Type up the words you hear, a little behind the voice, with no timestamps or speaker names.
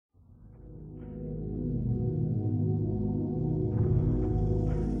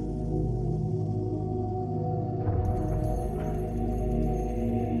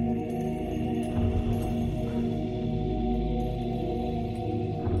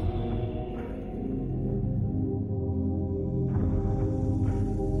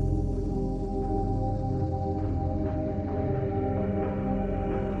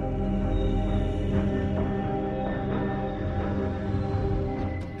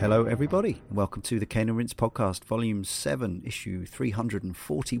Hello everybody, welcome to the Cane and Rinse podcast, volume 7, issue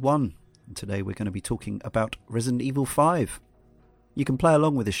 341. And today we're going to be talking about Resident Evil 5. You can play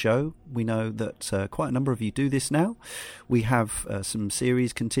along with the show. We know that quite a number of you do this now. We have some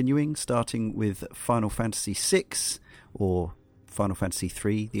series continuing, starting with Final Fantasy VI, or Final Fantasy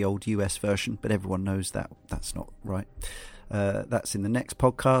 3, the old US version, but everyone knows that that's not right. That's in the next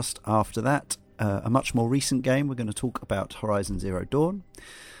podcast. After that, a much more recent game, we're going to talk about Horizon Zero Dawn.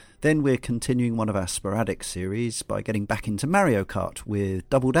 Then we're continuing one of our sporadic series by getting back into Mario Kart with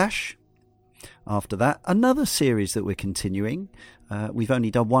Double Dash. After that, another series that we're continuing. We've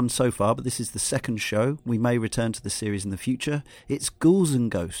only done one so far, but this is the second show. We may return to the series in the future. It's Ghouls and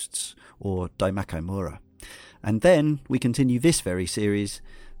Ghosts, or Daimakimura. And then we continue this very series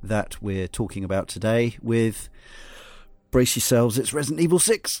that we're talking about today with, brace yourselves, it's Resident Evil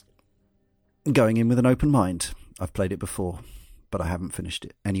 6. Going in with an open mind. I've played it before, but I haven't finished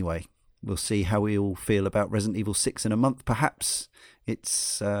it. Anyway, we'll see how we all feel about Resident Evil 6 in a month. Perhaps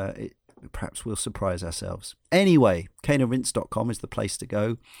perhaps we'll surprise ourselves. Anyway, caneandrinse.com is the place to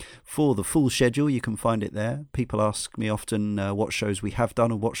go for the full schedule. You can find it there. People ask me often what shows we have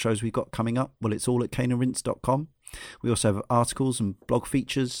done and what shows we've got coming up. Well, it's all at caneandrinse.com. We also have articles and blog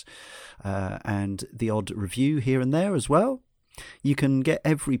features and the odd review here and there as well. You can get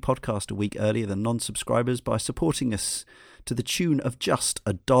every podcast a week earlier than non-subscribers by supporting us to the tune of just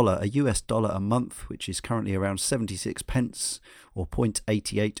 $1, a US dollar a month, which is currently around 76 pence or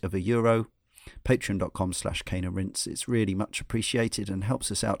 0.88 of a euro. Patreon.com/caneandrinse. It's really much appreciated and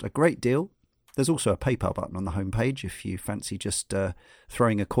helps us out a great deal. There's also a PayPal button on the homepage if you fancy just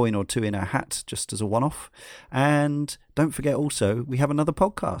throwing a coin or two in our hat just as a one-off. And don't forget also, we have another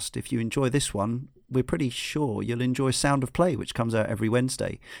podcast. If you enjoy this one, we're pretty sure you'll enjoy Sound of Play, which comes out every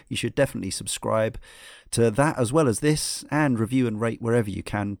Wednesday. You should definitely subscribe to that as well as this, and review and rate wherever you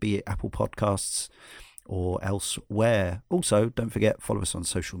can, be it Apple Podcasts or elsewhere. Also, don't forget, follow us on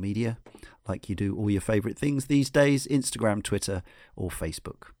social media like you do all your favourite things these days, Instagram, Twitter or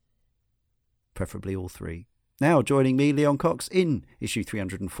Facebook. Preferably all three. Now, joining me, Leon Cox, in issue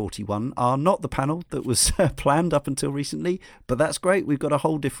 341, are not the panel that was planned up until recently, but that's great. We've got a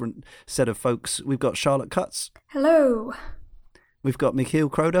whole different set of folks. We've got Charlotte Cutts. Hello. We've got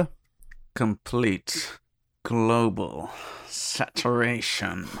Mikhail Kroder. Complete global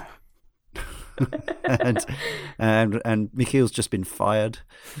saturation. and Mikhail's just been fired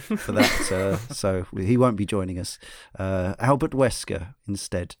for that, so he won't be joining us. Albert Wesker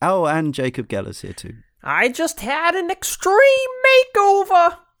instead. Oh, and Jacob Geller's here too. I just had an extreme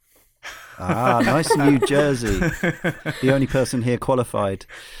makeover. Ah, nice New Jersey. The only person here qualified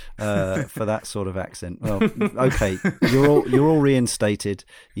for that sort of accent. Well, okay, you're all reinstated.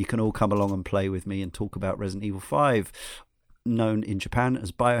 You can all come along and play with me and talk about Resident Evil 5, known in Japan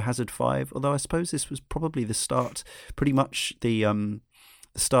as Biohazard 5. Although I suppose this was probably the start, pretty much the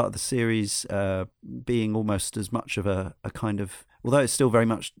start of the series being almost as much of a kind of, although it's still very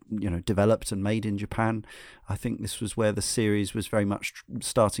much, developed and made in Japan, I think this was where the series was very much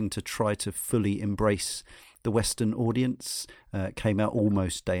starting to try to fully embrace the Western audience. It came out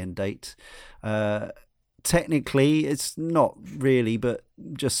almost day and date. Technically, it's not really, but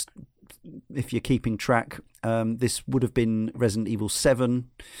just if you're keeping track, this would have been Resident Evil 7.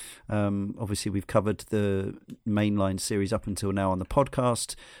 Obviously, we've covered the mainline series up until now on the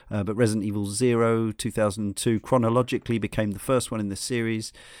podcast, but Resident Evil 0, 2002, chronologically became the first one in the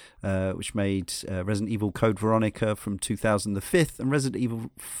series, which made Resident Evil Code Veronica from 2000 the 5th, and Resident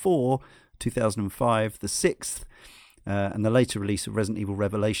Evil 4, 2005, the 6th. And the later release of Resident Evil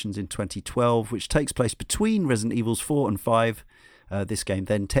Revelations in 2012, which takes place between Resident Evils 4 and 5. This game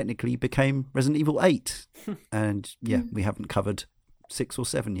then technically became Resident Evil 8. And yeah, we haven't covered 6 or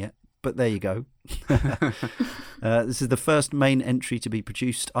 7 yet, but there you go. This is the first main entry to be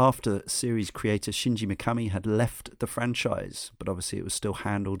produced after series creator Shinji Mikami had left the franchise, but obviously it was still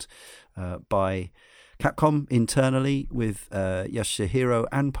handled by Capcom internally, with Yasuhiro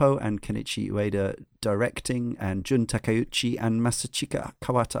Anpo and Kenichi Ueda directing, and Jun Takeuchi and Masachika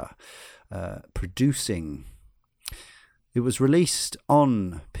Kawata producing. It was released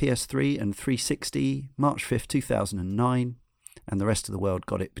on PS3 and 360 March 5th, 2009, and the rest of the world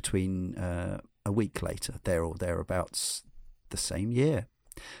got it between a week later, there or thereabouts, the same year.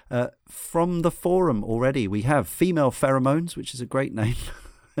 From the forum already, we have Female Pheromones, which is a great name.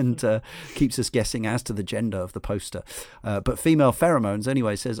 and keeps us guessing as to the gender of the poster. But Female Pheromones,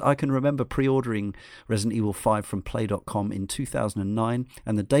 anyway, says, I can remember pre-ordering Resident Evil 5 from Play.com in 2009,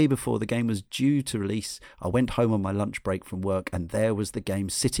 and the day before the game was due to release, I went home on my lunch break from work, and there was the game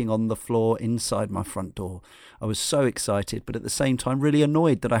sitting on the floor inside my front door. I was so excited, but at the same time really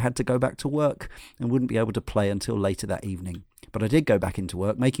annoyed that I had to go back to work and wouldn't be able to play until later that evening. But I did go back into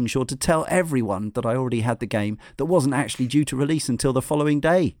work, making sure to tell everyone that I already had the game that wasn't actually due to release until the following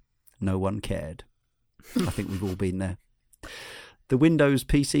day. No one cared. I think we've all been there. The Windows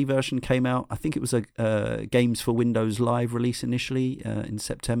PC version came out. I think it was a Games for Windows Live release initially in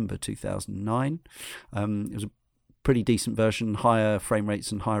September 2009. It was a pretty decent version. Higher frame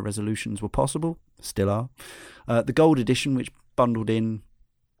rates and higher resolutions were possible. Still are. The Gold Edition, which bundled in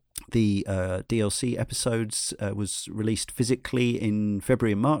the DLC episodes, was released physically in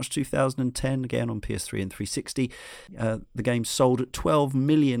February and March 2010, again on PS3 and 360. The game sold at 12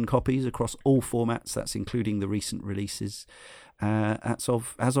 million copies across all formats. That's including the recent releases as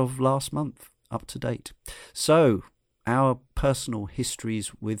of last month, up to date. So, our personal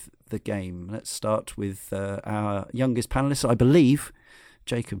histories with the game. Let's start with our youngest panelist, I believe,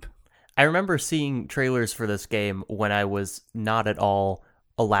 Jacob. I remember seeing trailers for this game when I was not at all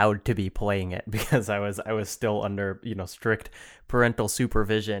allowed to be playing it because I was still under strict parental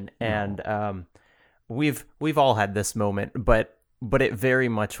supervision, and we've all had this moment, but it very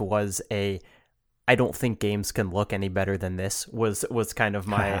much was I don't think games can look any better than this was kind of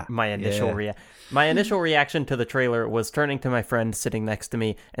my initial my initial reaction to the trailer was turning to my friend sitting next to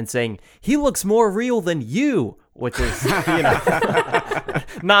me and saying, "He looks more real than you," which is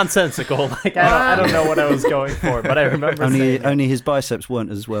nonsensical. Like I don't know what I was going for, but I remember only his biceps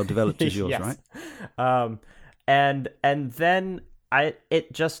weren't as well developed as yours, yes. right? And then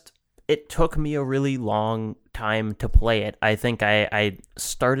it took me a really long time to play it. I think I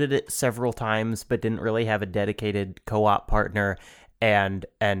started it several times, but didn't really have a dedicated co-op partner, and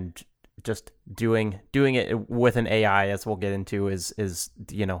just doing it with an AI, as we'll get into, is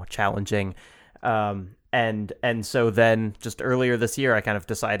challenging. And so then just earlier this year, I kind of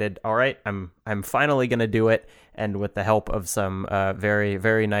decided, all right, I'm finally going to do it. And with the help of some very,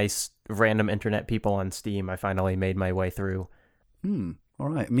 very nice random internet people on Steam, I finally made my way through. All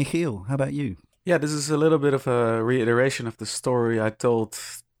right. Michiel, how about you? Yeah, this is a little bit of a reiteration of the story I told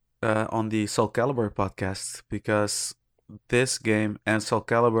on the Soul Calibur podcast, because this game and Soul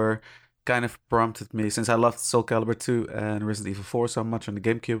Calibur kind of prompted me, since I loved Soul Calibur 2 and Resident Evil 4 so much on the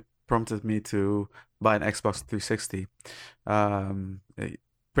GameCube, prompted me to buy an Xbox 360.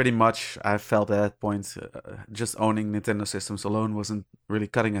 Pretty much, I felt at that point just owning Nintendo systems alone wasn't really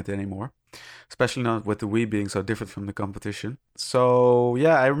cutting it anymore, especially not with the Wii being so different from the competition. So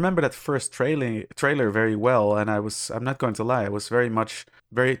yeah, I remember that first trailer very well, and I'm not going to lie, I was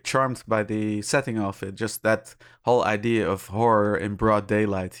very charmed by the setting of it. Just that whole idea of horror in broad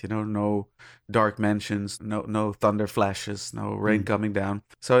daylight, no dark mansions, no thunder flashes, no rain coming down.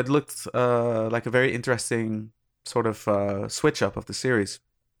 So it looked like a very interesting sort of switch up of the series.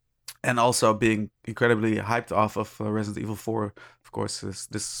 And also being incredibly hyped off of Resident Evil 4, of course,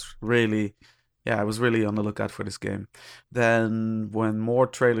 this really, I was really on the lookout for this game. Then when more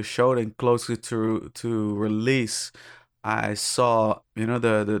trailers showed and closer to release, I saw,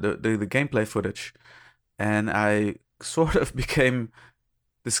 the gameplay footage, and I sort of became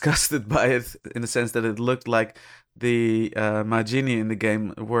disgusted by it in the sense that it looked like the Magini in the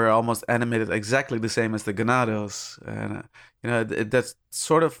game were almost animated exactly the same as the Ganados, and that's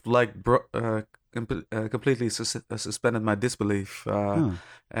sort of like completely suspended my disbelief,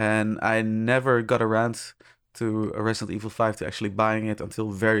 and I never got around to Resident Evil 5 to actually buying it until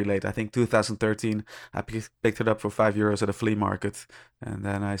very late. I think 2013 I picked it up for €5 at a flea market, and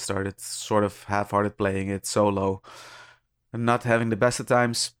then I started sort of half-hearted playing it solo and not having the best of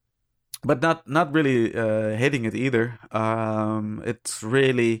times, but not really hating it either. It's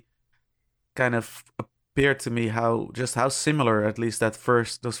really kind of appeared to me how similar at least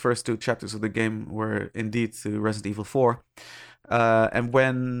those first two chapters of the game were indeed to Resident Evil 4. And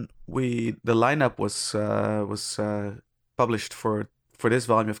when the lineup was published for this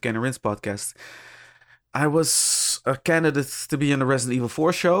volume of Ken and Rin's podcast, I was a candidate to be on the Resident Evil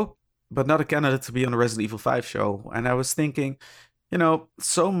 4 show, but not a candidate to be on the Resident Evil 5 show. And I was thinking,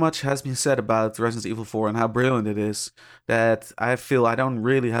 so much has been said about Resident Evil 4 and how brilliant it is that I feel I don't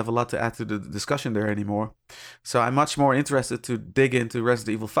really have a lot to add to the discussion there anymore. So I'm much more interested to dig into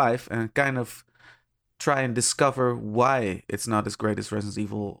Resident Evil 5 and kind of try and discover why it's not as great as Resident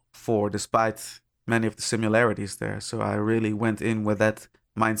Evil 4, despite many of the similarities there. So I really went in with that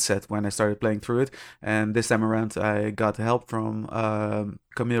mindset when I started playing through it. And this time around, I got help from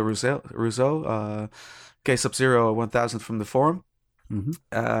Camille Rousseau, K Sub-Zero 1000 from the forum. Mm-hmm.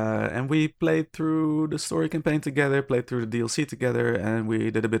 And we played through the story campaign together, played through the DLC together, and we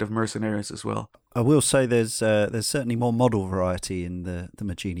did a bit of Mercenaries as well. I will say there's certainly more model variety in the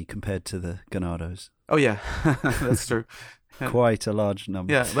Magini compared to the Ganados. Oh yeah, that's true. Quite a large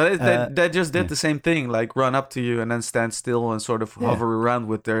number. Yeah, but they just did the same thing, like run up to you and then stand still and sort of hover around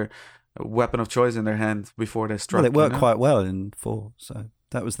with their weapon of choice in their hand before they struck. Well, it worked quite well in 4, so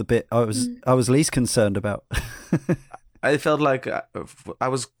that was the bit I was least concerned about. I felt like I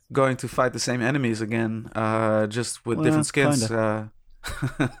was going to fight the same enemies again, just with different skins. Yeah.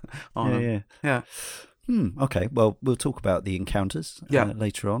 Okay, well, we'll talk about the encounters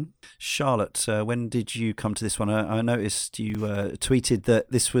later on. Charlotte, when did you come to this one? I noticed you tweeted that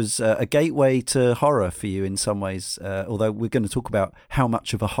this was a gateway to horror for you in some ways, although we're going to talk about how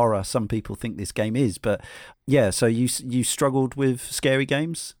much of a horror some people think this game is. But yeah, so you struggled with scary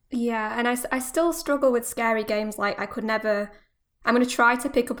games? Yeah, and I still struggle with scary games. Like, I'm going to try to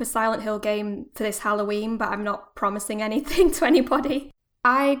pick up a Silent Hill game for this Halloween, but I'm not promising anything to anybody.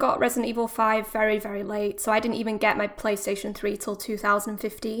 I got Resident Evil 5 very, very late, so I didn't even get my PlayStation 3 till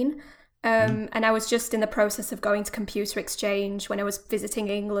 2015. And I was just in the process of going to Computer Exchange when I was visiting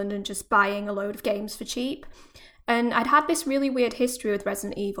England and just buying a load of games for cheap. And I'd had this really weird history with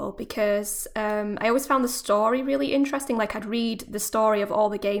Resident Evil because I always found the story really interesting. Like, I'd read the story of all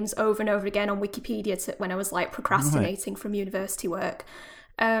the games over and over again on Wikipedia when I was like procrastinating from university work.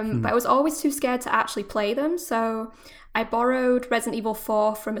 But I was always too scared to actually play them. So I borrowed Resident Evil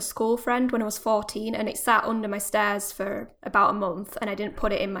 4 from a school friend when I was 14, and it sat under my stairs for about a month, and I didn't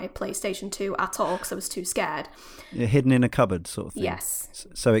put it in my PlayStation 2 at all because I was too scared. You're hidden in a cupboard sort of thing? Yes.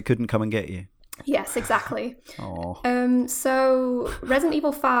 So it couldn't come and get you? Yes, exactly. Oh. So Resident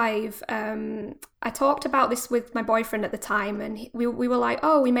Evil 5, I talked about this with my boyfriend at the time, and we were like,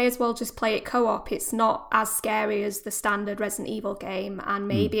 oh, we may as well just play it co-op. It's not as scary as the standard Resident Evil game, and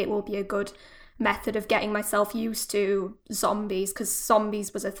maybe it will be a good method of getting myself used to zombies, because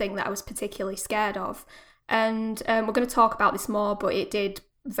zombies was a thing that I was particularly scared of. And we're going to talk about this more, but it did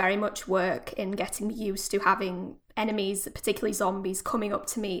very much work in getting me used to having enemies, particularly zombies, coming up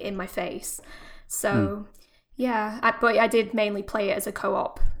to me in my face. So but I did mainly play it as a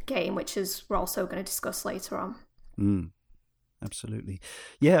co-op game, which is we're also going to discuss later on. Absolutely.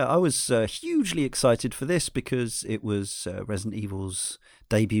 Yeah, I was hugely excited for this because it was Resident Evil's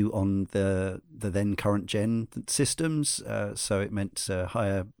debut on the then current gen systems, so it meant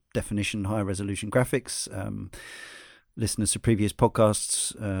higher definition, higher resolution graphics. Listeners to previous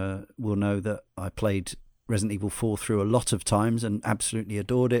podcasts will know that I played Resident Evil 4 through a lot of times and absolutely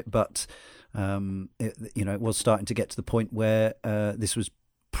adored it, but it was starting to get to the point where this was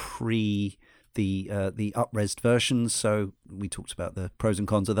pre the up-resed versions, so we talked about the pros and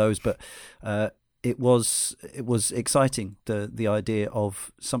cons of those, but it was exciting, the idea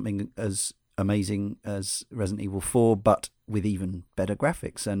of something as amazing as Resident Evil 4, but with even better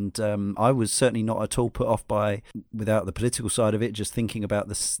graphics. And I was certainly not at all put off without the political side of it, just thinking about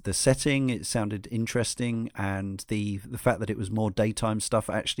the setting. It sounded interesting, and the fact that it was more daytime stuff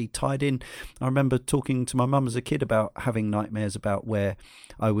actually tied in. I remember talking to my mum as a kid about having nightmares about where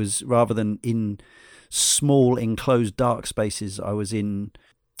I was, rather than in small enclosed dark spaces, I was in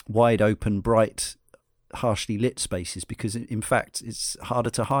wide open, bright, harshly lit spaces, because in fact it's harder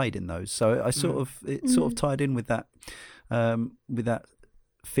to hide in those. So I sort of tied in with that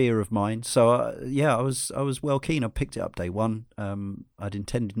fear of mine. So I was well keen. I picked it up day one. I'd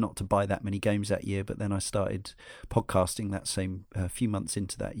intended not to buy that many games that year, but then I started podcasting that same few months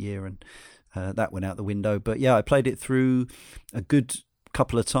into that year, and that went out the window. But yeah, I played it through a good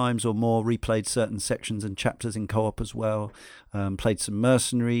couple of times or more, replayed certain sections and chapters in co-op as well, played some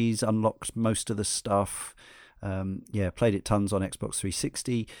Mercenaries, unlocked most of the stuff, played it tons on Xbox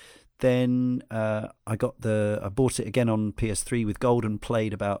 360. Then I bought it again on PS3 with gold and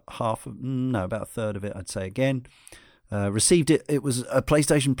played about a third of it, I'd say, again. Received it. It was a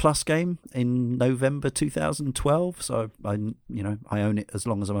PlayStation Plus game in November 2012, so I own it as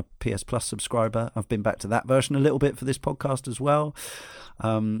long as I'm a PS Plus subscriber. I've been back to that version a little bit for this podcast as well,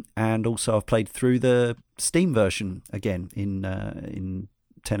 and also I've played through the Steam version again in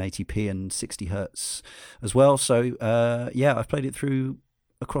 1080p and 60 hertz as well. So I've played it through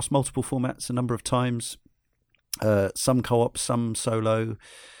across multiple formats a number of times. Some co-op, some solo,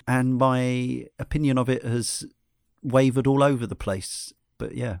 and my opinion of it has wavered all over the place,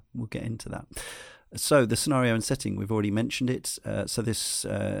 but yeah, we'll get into that. So the scenario and setting, we've already mentioned it. So this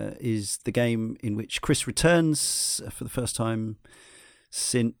is the game in which Chris returns for the first time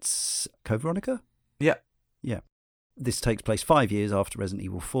since Code Veronica. Yeah. This takes place 5 years after Resident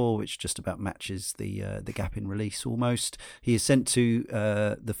Evil 4, which just about matches the gap in release almost. He is sent to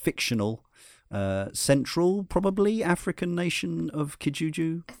the fictional central, probably African nation of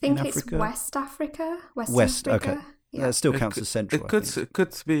Kijuju. I think in it's Africa. West Africa. West, Africa. okay. Yeah. That still counts as central. It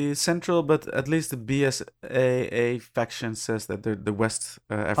could be central, but at least the BSAA faction says that they're the West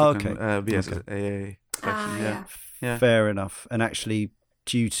African BSAA faction. Yeah. Fair enough. And actually,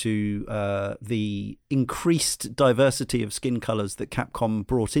 due to the increased diversity of skin colours that Capcom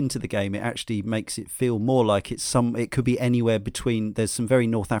brought into the game, it actually makes it feel more like it could be anywhere between. There's some very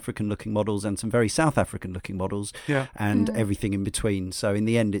North African looking models and some very South African looking models, and everything in between. So in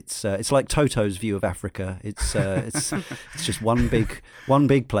the end, it's like Toto's view of Africa. It's just one big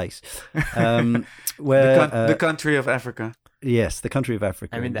place. Where the country of Africa. Yes, the country of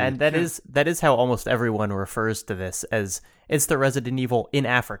Africa. I mean, indeed. and that is how almost everyone refers to this, as it's the Resident Evil in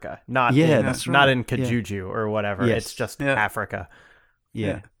Africa, not that's right. not in Kijuju or whatever. Yes. It's just Africa.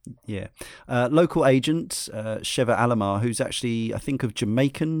 Yeah. Local agent, Sheva Alamar, who's actually, I think, of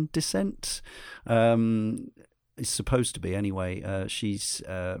Jamaican descent, is supposed to be anyway. She's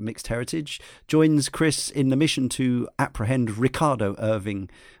mixed heritage, joins Chris in the mission to apprehend Ricardo Irving,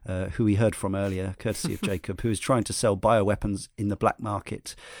 who we heard from earlier, courtesy of Jacob, who is trying to sell bioweapons in the black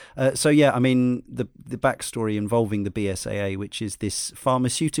market. The backstory involving the BSAA, which is this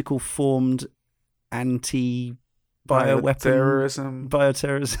pharmaceutical formed bioterrorism.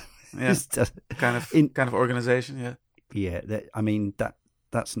 Yeah, kind of organization.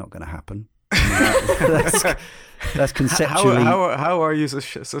 That's not going to happen. That's conceptually. How are you so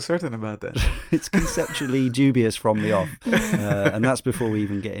certain about that? It's conceptually dubious from the off, and that's before we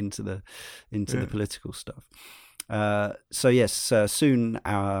even get into the political stuff. Soon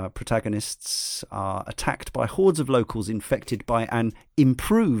our protagonists are attacked by hordes of locals infected by an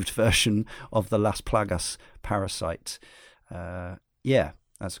improved version of the Las Plagas parasite.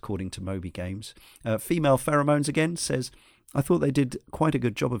 That's according to Moby Games. Female Pheromones again says, I thought they did quite a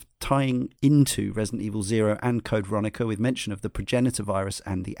good job of tying into Resident Evil 0 and Code Veronica with mention of the progenitor virus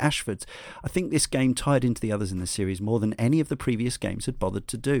and the Ashfords. I think this game tied into the others in the series more than any of the previous games had bothered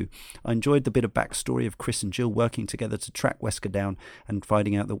to do. I enjoyed the bit of backstory of Chris and Jill working together to track Wesker down and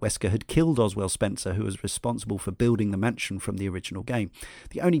finding out that Wesker had killed Oswell Spencer, who was responsible for building the mansion from the original game.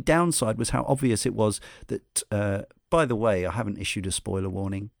 The only downside was how obvious it was that, by the way, I haven't issued a spoiler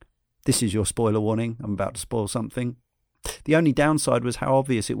warning. This is your spoiler warning. I'm about to spoil something. The only downside was how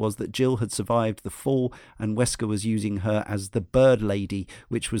obvious it was that Jill had survived the fall and Wesker was using her as the Bird Lady,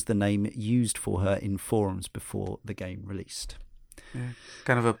 which was the name used for her in forums before the game released. Yeah,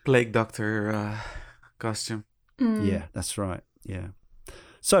 kind of a plague doctor costume. Yeah, that's right. Yeah.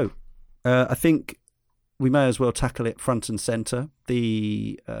 So, I think we may as well tackle it front and centre,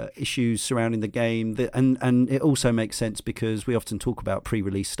 the issues surrounding the game. And it also makes sense because we often talk about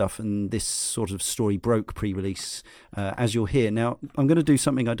pre-release stuff, and this sort of story broke pre-release, as you'll hear. Now, I'm going to do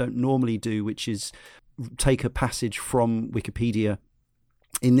something I don't normally do, which is take a passage from Wikipedia.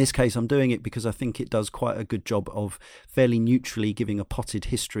 In this case, I'm doing it because I think it does quite a good job of fairly neutrally giving a potted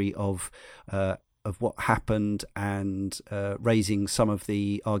history of what happened and raising some of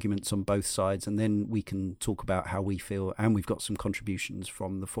the arguments on both sides, and then we can talk about how we feel, and we've got some contributions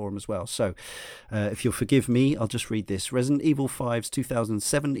from the forum as well. So if you'll forgive me, I'll just read this. Resident Evil 5's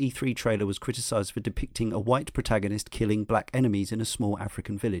 2007 E3 trailer was criticised for depicting a white protagonist killing black enemies in a small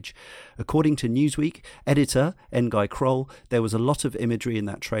African village. According to Newsweek editor Nguy Kroll, there was a lot of imagery in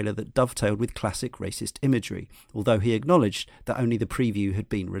that trailer that dovetailed with classic racist imagery, although he acknowledged that only the preview had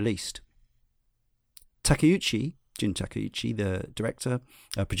been released. Jin Takeuchi, the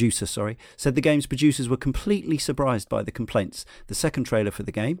producer, said the game's producers were completely surprised by the complaints. The second trailer for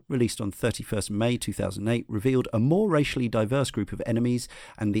the game, released on 31st May 2008, revealed a more racially diverse group of enemies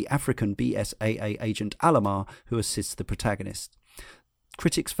and the African BSAA agent Alamar, who assists the protagonist.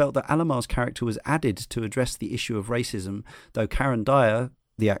 Critics felt that Alamar's character was added to address the issue of racism, though Karen Dyer,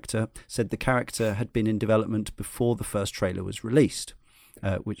 the actor, said the character had been in development before the first trailer was released.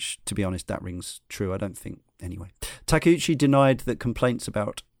 Which, to be honest, that rings true. I don't think, anyway. Takeuchi denied that complaints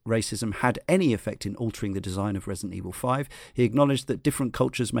about racism had any effect in altering the design of Resident Evil 5. He acknowledged that different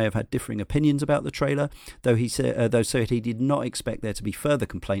cultures may have had differing opinions about the trailer, though said he did not expect there to be further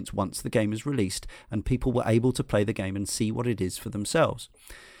complaints once the game is released and people were able to play the game and see what it is for themselves.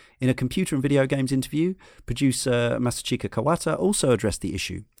 In a computer and video games interview, producer Masachika Kawata also addressed the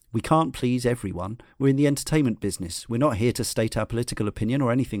issue. We can't please everyone. We're in the entertainment business. We're not here to state our political opinion or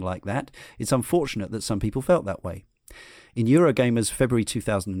anything like that. It's unfortunate that some people felt that way. In Eurogamer's February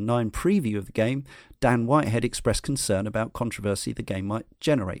 2009 preview of the game, Dan Whitehead expressed concern about controversy the game might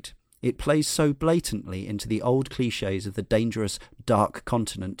generate. It plays so blatantly into the old cliches of the dangerous, dark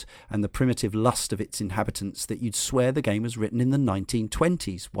continent and the primitive lust of its inhabitants that you'd swear the game was written in the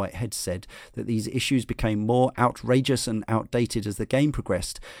 1920s, Whitehead said, that these issues became more outrageous and outdated as the game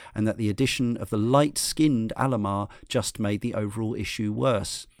progressed, and that the addition of the light-skinned Alamar just made the overall issue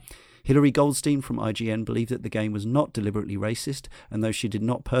worse. Hilary Goldstein from IGN believed that the game was not deliberately racist, and though she did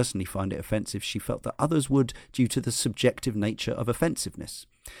not personally find it offensive, she felt that others would due to the subjective nature of offensiveness.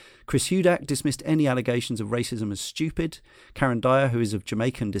 Chris Hudak dismissed any allegations of racism as stupid. Karen Dyer, who is of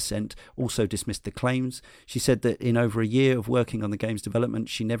Jamaican descent, also dismissed the claims. She said that in over a year of working on the game's development,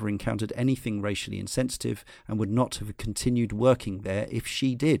 she never encountered anything racially insensitive and would not have continued working there if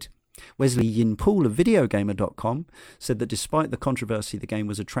she did. Wesley Yin-Poole of Videogamer.com said that despite the controversy the game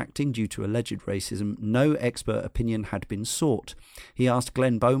was attracting due to alleged racism, no expert opinion had been sought. He asked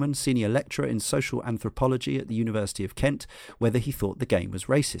Glenn Bowman, senior lecturer in social anthropology at the University of Kent, whether he thought the game was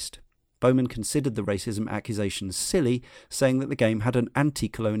racist. Bowman considered the racism accusations silly, saying that the game had an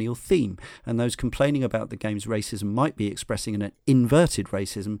anti-colonial theme, and those complaining about the game's racism might be expressing an inverted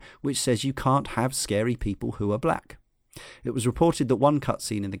racism, which says you can't have scary people who are black. It was reported that one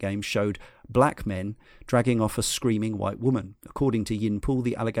cutscene in the game showed black men dragging off a screaming white woman. According to Yin-Poole,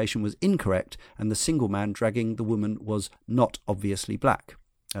 the allegation was incorrect, and the single man dragging the woman was not obviously black.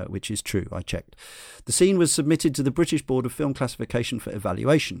 Which is true, I checked. The scene was submitted to the British Board of Film Classification for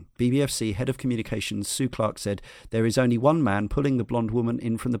evaluation. BBFC Head of Communications Sue Clark said, "There is only one man pulling the blonde woman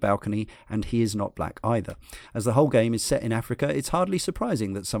in from the balcony, and he is not black either. As the whole game is set in Africa, it's hardly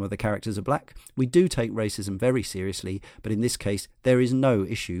surprising that some of the characters are black. We do take racism very seriously, but in this case, there is no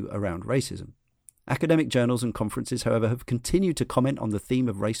issue around racism." Academic journals and conferences, however, have continued to comment on the theme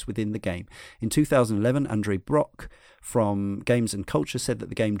of race within the game. In 2011, Andre Brock from Games and Culture said that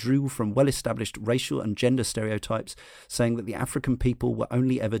the game drew from well-established racial and gender stereotypes, saying that the African people were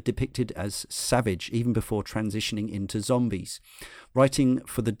only ever depicted as savage, even before transitioning into zombies. Writing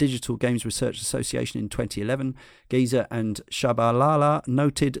for the Digital Games Research Association in 2011, Geza and Shabalala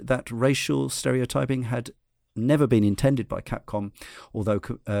noted that racial stereotyping had never been intended by Capcom,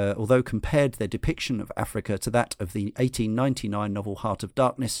 although compared their depiction of Africa to that of the 1899 novel Heart of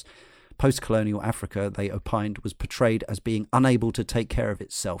Darkness, post-colonial Africa, they opined, was portrayed as being unable to take care of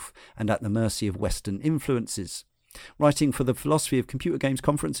itself and at the mercy of Western influences. Writing for the Philosophy of Computer Games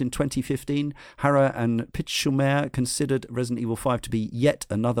conference in 2015, Hara and Pitschulmer considered Resident Evil 5 to be yet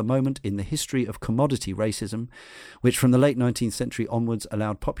another moment in the history of commodity racism, which from the late 19th century onwards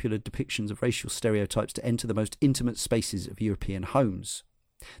allowed popular depictions of racial stereotypes to enter the most intimate spaces of European homes.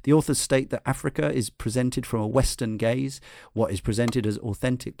 The authors state that Africa is presented from a Western gaze. What is presented as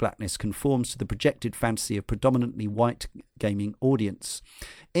authentic blackness conforms to the projected fantasy of predominantly white gaming audience.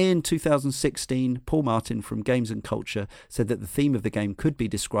 In 2016, Paul Martin from Games and Culture said that the theme of the game could be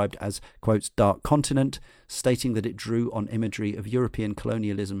described as, quote, dark continent, stating that it drew on imagery of European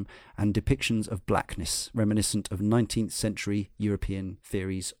colonialism and depictions of blackness, reminiscent of 19th century European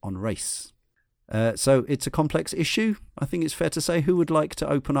theories on race. So it's a complex issue. I think it's fair to say. Who would like to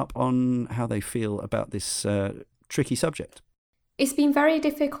open up on how they feel about this tricky subject? It's been very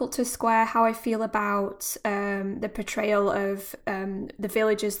difficult to square how I feel about the portrayal of the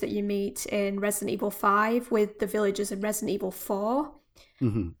villagers that you meet in Resident Evil 5 with the villagers in Resident Evil 4.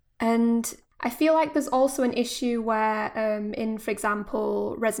 Mm-hmm. And I feel like there's also an issue where in, for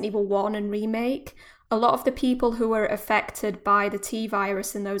example, Resident Evil 1 and Remake, a lot of the people who were affected by the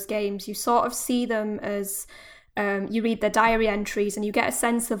T-virus in those games, you sort of see them as, you read their diary entries and you get a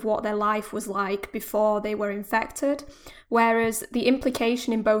sense of what their life was like before they were infected. Whereas the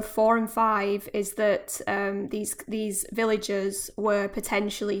implication in both 4 and 5 is that these villagers were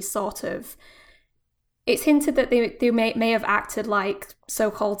potentially sort of... It's hinted that they may have acted like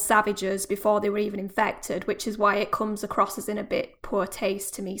so-called savages before they were even infected, which is why it comes across as in a bit poor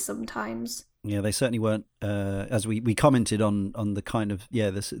taste to me sometimes. Yeah, they certainly weren't. As we commented on the kind of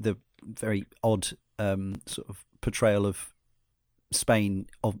the very odd sort of portrayal of Spain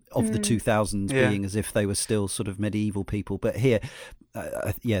of the 2000s being as if they were still sort of medieval people. But here,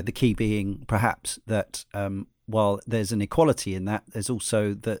 the key being perhaps that while there's an equality in that, there's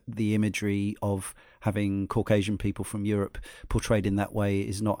also that the imagery of having Caucasian people from Europe portrayed in that way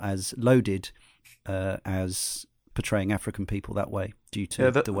is not as loaded as portraying African people that way, due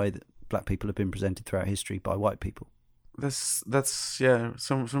to the way that black people have been presented throughout history by white people. That's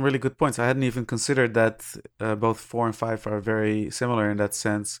some really good points. I hadn't even considered that both 4 and 5 are very similar in that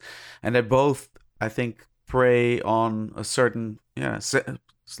sense, and they both, I think, prey on a certain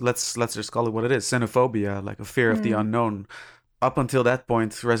let's just call it what it is, xenophobia, like a fear of the unknown. Up until that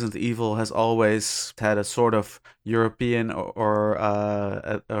point, Resident Evil has always had a sort of European or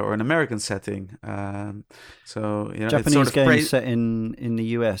an American setting. So Japanese it's sort of games set in the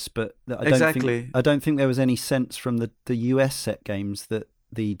US, but I don't think there was any sense from the US set games that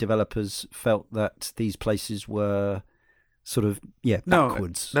the developers felt that these places were sort of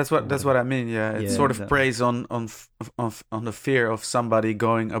backwards. No, that's what I mean. Yeah, it sort of preys on the fear of somebody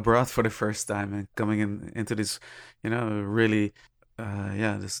going abroad for the first time and coming into this, really,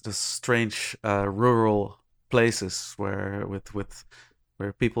 this strange rural places where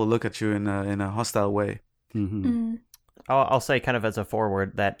people look at you in a hostile way. Mm-hmm. I'll say kind of as a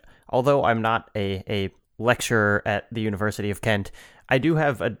forward that although I'm not a lecturer at the University of Kent, I do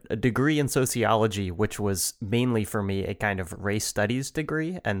have a degree in sociology, which was mainly for me a kind of race studies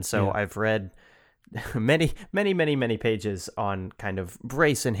degree. And so I've read many pages on kind of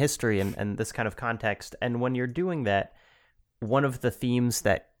race and history and this kind of context. And when you're doing that, one of the themes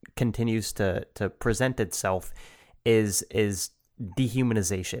that continues to present itself is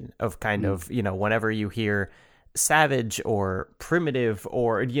dehumanization of kind of, whenever you hear savage or primitive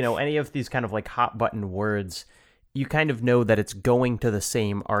or, any of these kind of like hot button words, you kind of know that it's going to the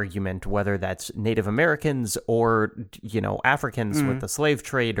same argument, whether that's Native Americans or, Africans with the slave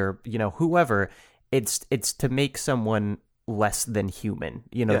trade or, whoever. It's to make someone less than human.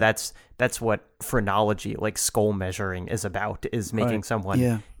 That's what phrenology, like skull measuring, is about, is making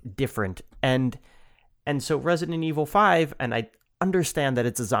someone different. And so Resident Evil 5, and I understand that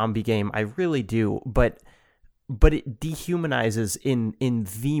it's a zombie game, I really do, but it dehumanizes in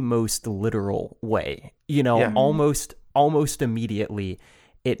the most literal way. Almost immediately,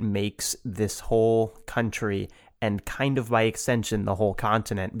 it makes this whole country and kind of by extension the whole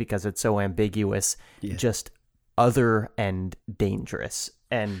continent, because it's so ambiguous, just other and dangerous.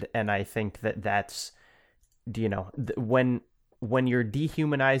 And I think that's when you're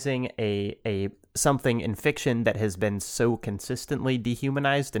dehumanizing a something in fiction that has been so consistently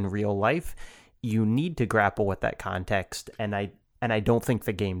dehumanized in real life, you need to grapple with that context, and I don't think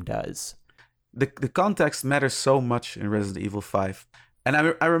the game does. The context matters so much in Resident Evil 5. And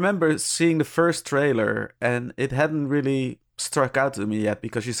I remember seeing the first trailer, and it hadn't really struck out to me yet,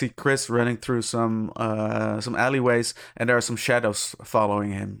 because you see Chris running through some alleyways, and there are some shadows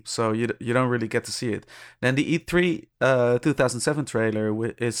following him, so you don't really get to see it. Then the E3 2007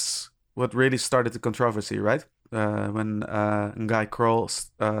 trailer is what really started the controversy, right? When Guy Kroll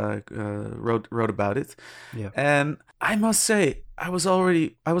wrote about it, and I must say, I was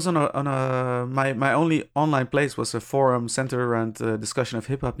on my only online place was a forum centered around discussion of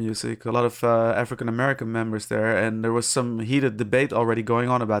hip hop music. A lot of African American members there, and there was some heated debate already going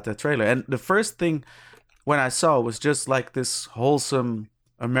on about that trailer. And the first thing when I saw was just like this wholesome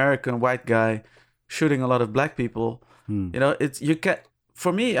American white guy shooting a lot of black people.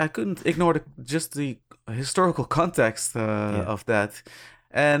 For me, I couldn't ignore the historical context of that.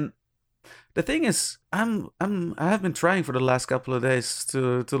 And the thing is, I have been trying for the last couple of days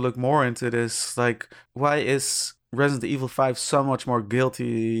to look more into this. Like, why is Resident Evil 5 so much more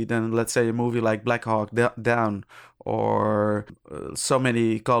guilty than, let's say, a movie like Black Hawk Down, or so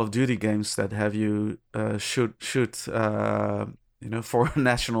many Call of Duty games that have you shoot foreign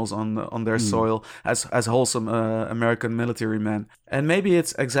nationals on their soil as wholesome American military men. And maybe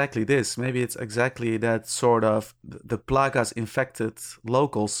it's exactly this. Maybe it's exactly that sort of the plagas infected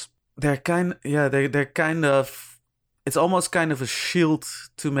locals. They're kind of. It's almost kind of a shield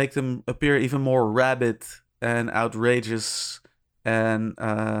to make them appear even more rabid and outrageous and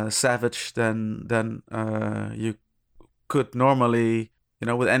savage than you could normally,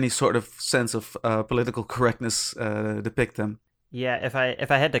 with any sort of sense of political correctness depict them. Yeah, if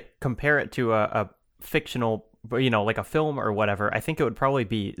I had to compare it to a fictional, like a film or whatever, I think it would probably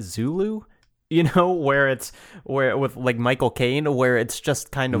be Zulu. Where with like Michael Caine, where it's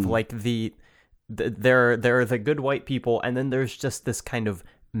just kind of like there are the good white people, and then there's just this kind of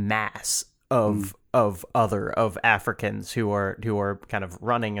mass of Africans who are kind of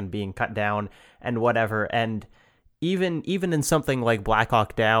running and being cut down and whatever. And even in something like Black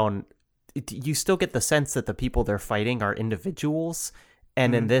Hawk Down, you still get the sense that the people they're fighting are individuals,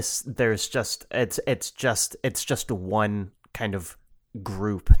 and in this, there's just it's just one kind of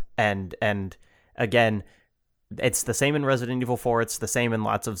group, and again, it's the same in Resident Evil 4, it's the same in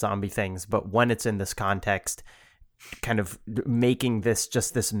lots of zombie things, but when it's in this context, kind of making this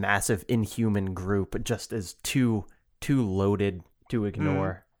just this massive inhuman group just is too loaded to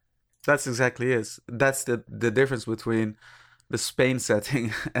ignore. That's exactly it. That's the difference between the Spain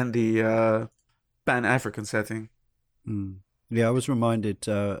setting and the Pan-African setting. Yeah, I was reminded,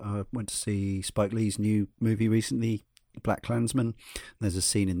 I went to see Spike Lee's new movie recently, Black Klansman. There's a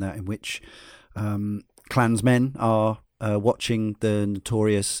scene in that in which Klansmen are watching the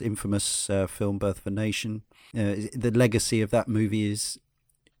notorious, infamous film Birth of a Nation. The legacy of that movie is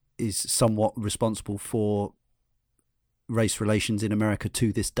somewhat responsible for race relations in America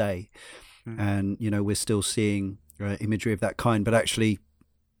to this day. And, we're still seeing imagery of that kind, but actually,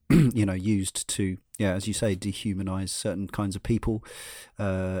 used to, as you say, dehumanize certain kinds of people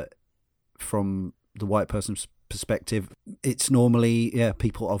from the white person's perspective. It's normally,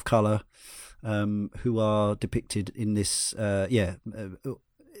 people of color who are depicted in this,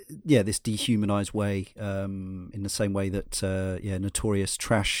 this dehumanized way, in the same way that, notorious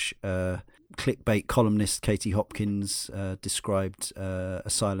trash clickbait columnist Katie Hopkins described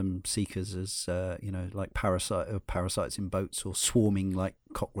asylum seekers as like parasites in boats, or swarming like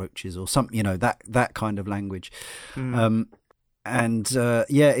cockroaches, or something, that kind of language.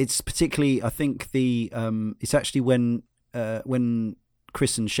 It's particularly, I think it's actually when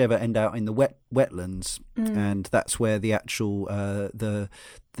Chris and Sheva end out in the wetlands, and that's where the actual the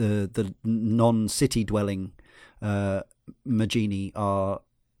non-city dwelling Majini are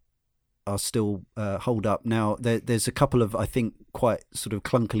still hold up. Now there's a couple of, I think, quite sort of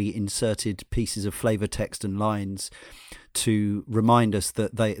clunkily inserted pieces of flavor text and lines to remind us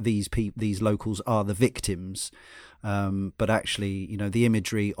that these locals are the victims, but actually, the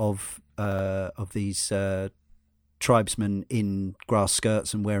imagery of these tribesmen in grass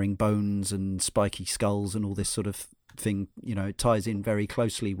skirts and wearing bones and spiky skulls and all this sort of thing, it ties in very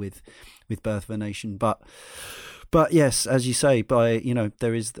closely with Birth of a Nation. But yes, as you say,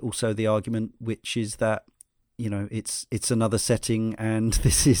 there is also the argument, which is that it's another setting, and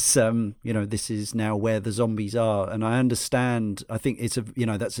this is this is now where the zombies are. And I understand. I think it's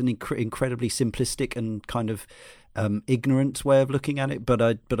that's an incredibly simplistic and kind of ignorant way of looking at it. But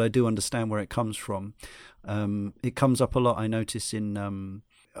I do understand where it comes from. It comes up a lot, I notice, in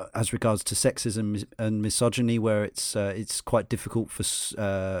as regards to sexism and misogyny, where it's quite difficult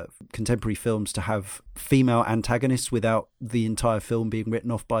for contemporary films to have female antagonists without the entire film being written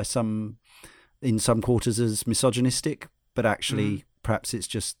off by in some quarters as misogynistic. But actually, perhaps it's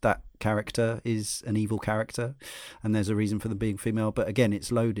just that character is an evil character, and there's a reason for them being female. But again,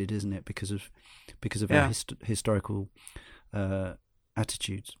 it's loaded, isn't it, because of their historical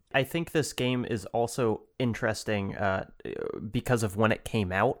attitudes. I think this game is also interesting because of when it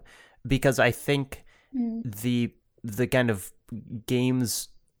came out, because I think the kind of games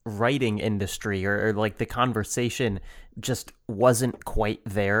writing industry or like the conversation just wasn't quite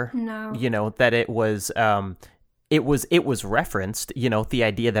there. No. That it was referenced, the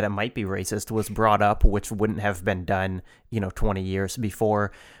idea that it might be racist was brought up, which wouldn't have been done, 20 years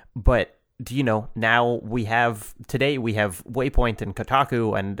before. But now we have Waypoint and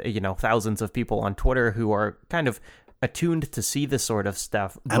Kotaku and, thousands of people on Twitter who are kind of attuned to see this sort of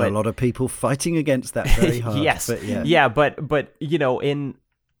stuff. And a lot of people fighting against that very hard. Yes. But but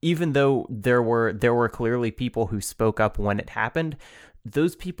even though there were clearly people who spoke up when it happened,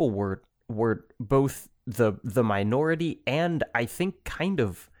 those people were both the minority and I think kind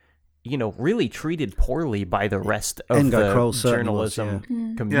of really treated poorly by the rest of the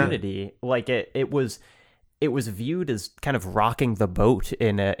journalism community. Yeah. Like it was viewed as kind of rocking the boat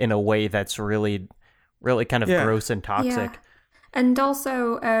in a way that's really, really kind of gross and toxic. Yeah. And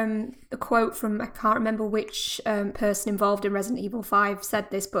also, a quote from, I can't remember which person involved in Resident Evil 5 said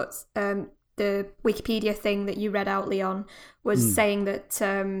this, but the Wikipedia thing that you read out, Leon, was saying that,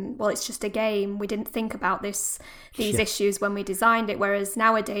 it's just a game. We didn't think about these issues when we designed it, whereas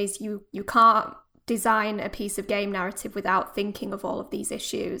nowadays you can't design a piece of game narrative without thinking of all of these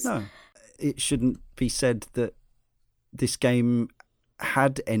issues. No, it shouldn't be said that this game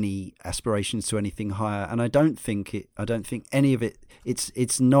had any aspirations to anything higher, and I don't think any of it.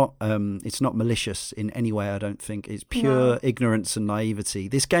 It's not malicious in any way. I don't think it's pure ignorance and naivety.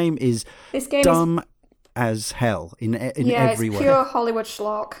 This game is dumb as hell in every way. It's pure Hollywood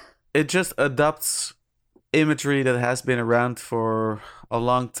schlock. It just adopts imagery that has been around for a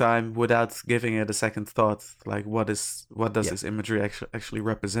long time without giving it a second thought. Like, what does this imagery actually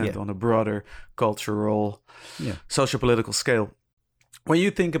represent on a broader cultural, socio-political scale? When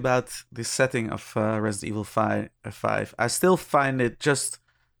you think about the setting of Resident Evil 5, I still find it just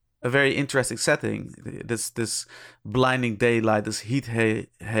a very interesting setting. This blinding daylight, this heat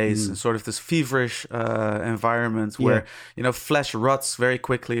haze, and sort of this feverish environment where flesh rots very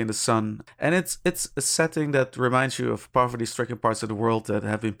quickly in the sun. And it's a setting that reminds you of poverty-stricken parts of the world that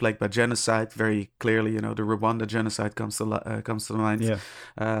have been plagued by genocide. Very clearly, the Rwanda genocide comes to mind. Yeah.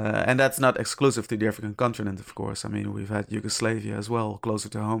 And that's not exclusive to the African continent, of course. I mean, we've had Yugoslavia as well, closer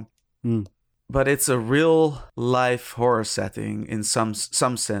to home. But it's a real life horror setting in some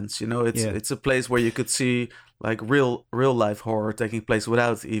sense. It's a place where you could see like real life horror taking place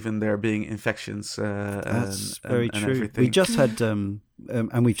without even there being infections. That's very true. Everything. We just had, and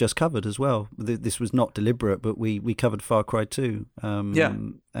we've just covered as well. This was not deliberate, but we covered Far Cry 2.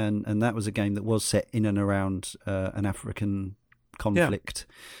 And that was a game that was set in and around an African conflict.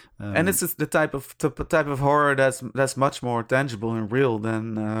 And it's the type of horror that's much more tangible and real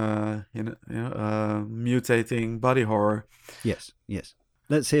than mutating body horror. Yes.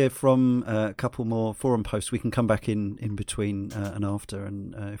 Let's hear from a couple more forum posts. We can come back in between and after,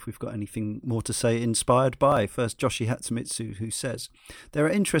 and if we've got anything more to say inspired by. First, Joshi Hatsumitsu, who says, there are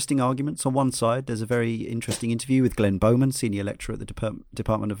interesting arguments. On one side, there's a very interesting interview with Glenn Bowman, senior lecturer at the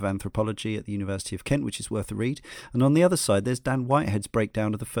Department of Anthropology at the University of Kent, which is worth a read. And on the other side, there's Dan Whitehead's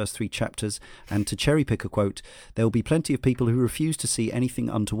breakdown of the first 3 chapters. And to cherry pick a quote, there will be plenty of people who refuse to see anything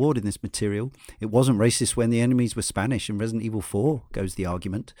untoward in this material. It wasn't racist when the enemies were Spanish in Resident Evil 4, goes the argument.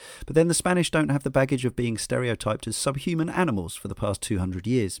 But then the Spanish don't have the baggage of being stereotyped as subhuman animals for the past 200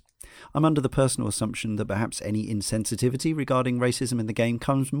 years. I'm under the personal assumption that perhaps any insensitivity regarding racism in the game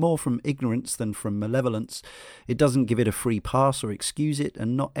comes more from ignorance than from malevolence. It doesn't give it a free pass or excuse it,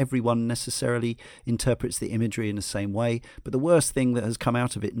 and not everyone necessarily interprets the imagery in the same way, but the worst thing that has come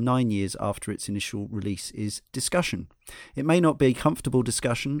out of it 9 years after its initial release is discussion. It may not be comfortable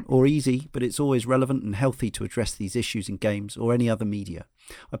discussion or easy, but it's always relevant and healthy to address these issues in games or any other media.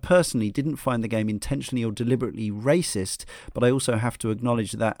 I personally didn't find the game intentionally or deliberately racist, but I also have to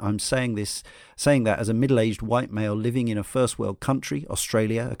acknowledge that I'm saying that as a middle-aged white male living in a first world country,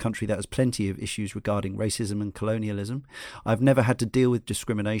 Australia, a country that has plenty of issues regarding racism and colonialism. I've never had to deal with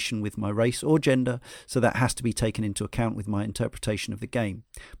discrimination with my race or gender, so that has to be taken into account with my interpretation of the game.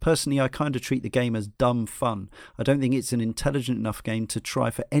 Personally, I kind of treat the game as dumb fun. I don't think it's an intelligent enough game to try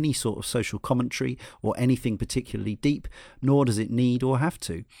for any sort of social commentary or anything particularly deep, nor does it need or have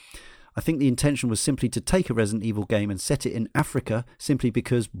to. I think the intention was simply to take a Resident Evil game and set it in Africa, simply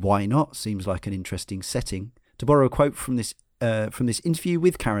because why not seems like an interesting setting. To borrow a quote from this interview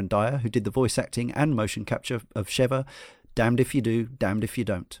with Karen Dyer, who did the voice acting and motion capture of Sheva, damned if you do, damned if you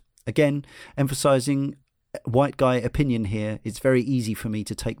don't. Again, emphasising white guy opinion here, it's very easy for me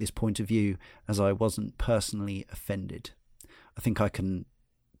to take this point of view as I wasn't personally offended. I think I can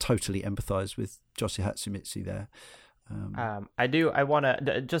totally empathise with Joshi Hatsumitsu there. I do. I want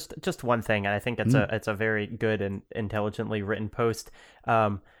to just one thing, and I think it's a very good and intelligently written post.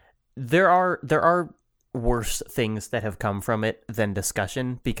 There are worse things that have come from it than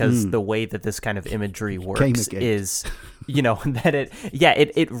discussion, because the way that this kind of imagery works is, that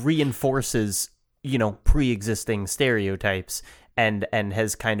it reinforces pre-existing stereotypes and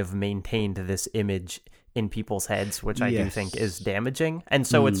has kind of maintained this image in people's heads, which I do think is damaging. And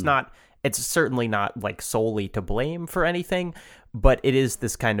so it's certainly not like solely to blame for anything, but it is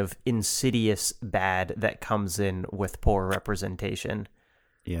this kind of insidious bad that comes in with poor representation.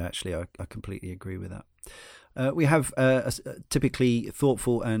 Yeah, actually, I completely agree with that. We have typically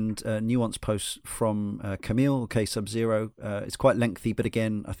thoughtful and nuanced posts from Camille, K Sub-Zero. It's quite lengthy, but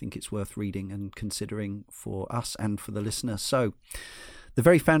again, I think it's worth reading and considering for us and for the listener. So, the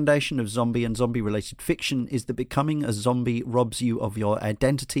very foundation of zombie and zombie-related fiction is that becoming a zombie robs you of your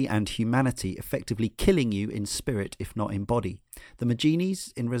identity and humanity, effectively killing you in spirit, if not in body. The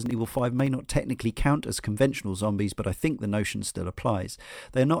Maginis in Resident Evil 5 may not technically count as conventional zombies, but I think the notion still applies.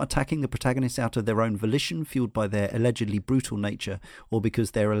 They are not attacking the protagonists out of their own volition, fueled by their allegedly brutal nature, or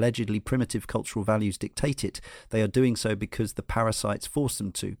because their allegedly primitive cultural values dictate it. They are doing so because the parasites force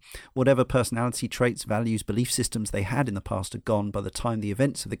them to. Whatever personality traits, values, belief systems they had in the past are gone by the time the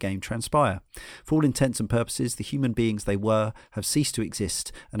events of the game transpire. For all intents and purposes, the human beings they were have ceased to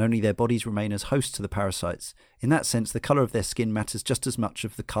exist, and only their bodies remain as hosts to the parasites. In that sense, the colour of their skin matters just as much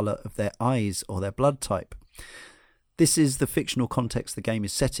as the colour of their eyes or their blood type. This is the fictional context the game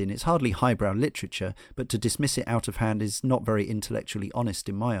is set in. It's hardly highbrow literature, but to dismiss it out of hand is not very intellectually honest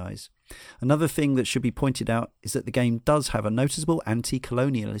in my eyes. Another thing that should be pointed out is that the game does have a noticeable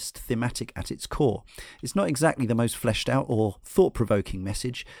anti-colonialist thematic at its core. It's not exactly the most fleshed out or thought-provoking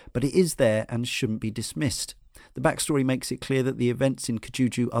message, but it is there and shouldn't be dismissed. The backstory makes it clear that the events in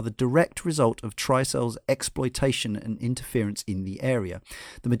Kajuju are the direct result of Tricell's exploitation and interference in the area.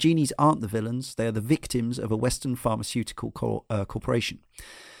 The Maginis aren't the villains, they are the victims of a Western pharmaceutical corporation.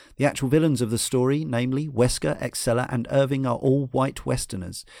 The actual villains of the story, namely Wesker, Excella and Irving, are all white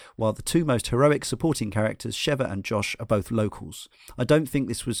Westerners, while the two most heroic supporting characters, Sheva and Josh, are both locals. I don't think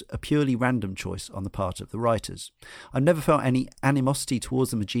this was a purely random choice on the part of the writers. I've never felt any animosity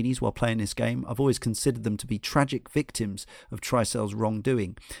towards the Maginis while playing this game. I've always considered them to be tragic victims of Tricell's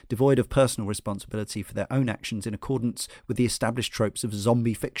wrongdoing, devoid of personal responsibility for their own actions in accordance with the established tropes of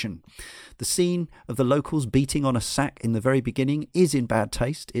zombie fiction. The scene of the locals beating on a sack in the very beginning is in bad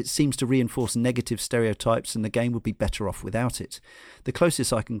taste. It seems to reinforce negative stereotypes, and the game would be better off without it. The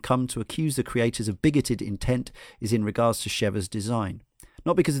closest I can come to accuse the creators of bigoted intent is in regards to Sheva's design.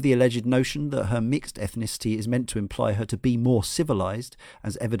 Not because of the alleged notion that her mixed ethnicity is meant to imply her to be more civilized,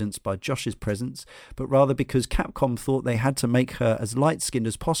 as evidenced by Josh's presence, but rather because Capcom thought they had to make her as light-skinned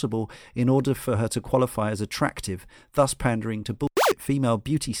as possible in order for her to qualify as attractive, thus pandering to bullshit female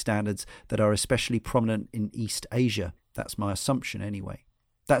beauty standards that are especially prominent in East Asia. That's my assumption anyway.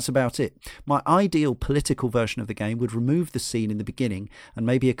 That's about it. My ideal political version of the game would remove the scene in the beginning and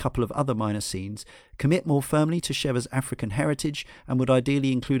maybe a couple of other minor scenes, commit more firmly to Sheva's African heritage, and would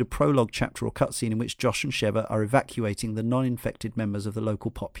ideally include a prologue chapter or cutscene in which Josh and Sheva are evacuating the non-infected members of the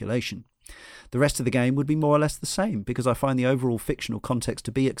local population. The rest of the game would be more or less the same, because I find the overall fictional context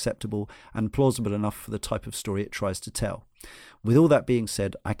to be acceptable and plausible enough for the type of story it tries to tell. With all that being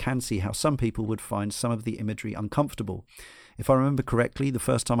said, I can see how some people would find some of the imagery uncomfortable. If I remember correctly, the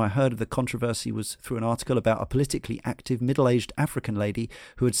first time I heard of the controversy was through an article about a politically active middle-aged African lady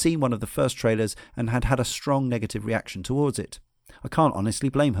who had seen one of the first trailers and had had a strong negative reaction towards it. I can't honestly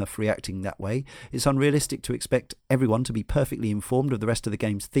blame her for reacting that way. It's unrealistic to expect everyone to be perfectly informed of the rest of the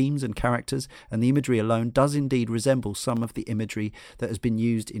game's themes and characters, and the imagery alone does indeed resemble some of the imagery that has been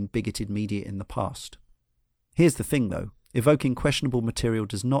used in bigoted media in the past. Here's the thing though. Evoking questionable material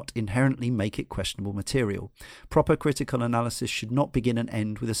does not inherently make it questionable material. Proper critical analysis should not begin and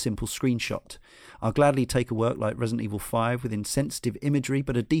end with a simple screenshot. I'll gladly take a work like Resident Evil 5 with insensitive imagery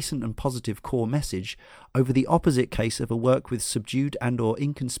but a decent and positive core message over the opposite case of a work with subdued and or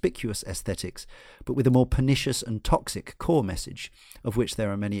inconspicuous aesthetics but with a more pernicious and toxic core message, of which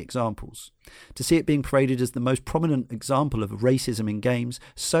there are many examples. To see it being paraded as the most prominent example of racism in games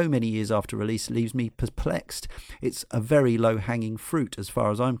so many years after release leaves me perplexed. It's a very low-hanging fruit as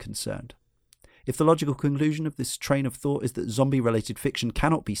far as I'm concerned. If the logical conclusion of this train of thought is that zombie-related fiction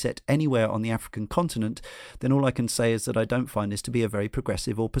cannot be set anywhere on the African continent, then all I can say is that I don't find this to be a very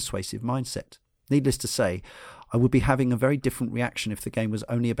progressive or persuasive mindset. Needless to say, I would be having a very different reaction if the game was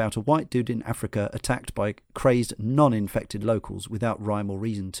only about a white dude in Africa attacked by crazed, non-infected locals without rhyme or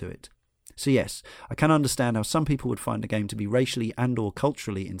reason to it. So yes, I can understand how some people would find the game to be racially and or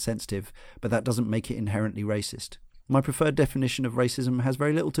culturally insensitive, but that doesn't make it inherently racist. My preferred definition of racism has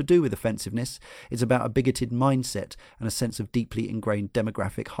very little to do with offensiveness. It's about a bigoted mindset and a sense of deeply ingrained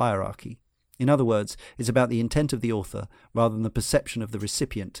demographic hierarchy. In other words, it's about the intent of the author rather than the perception of the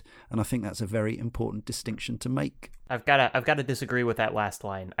recipient, and I think that's a very important distinction to make. I've got to disagree with that last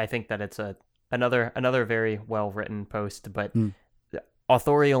line. I think that it's another very well written post, but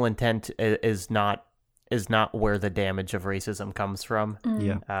authorial intent is not where the damage of racism comes from.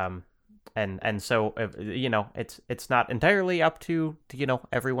 Yeah. And so it's not entirely up to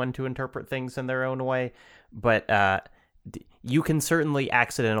everyone to interpret things in their own way, but you can certainly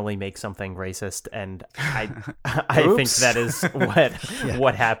accidentally make something racist, and I think that is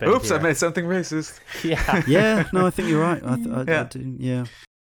what happened. Oops, here. I made something racist. Yeah. Yeah, no, I think you're right. I do, yeah.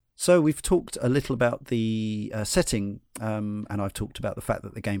 So we've talked a little about the setting, and I've talked about the fact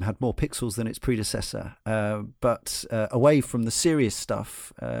that the game had more pixels than its predecessor. But away from the serious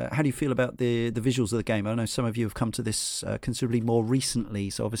stuff, how do you feel about the visuals of the game? I know some of you have come to this considerably more recently.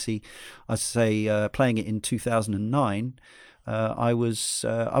 So obviously, I say playing it in 2009. I was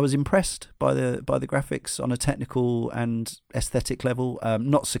impressed by the graphics on a technical and aesthetic level.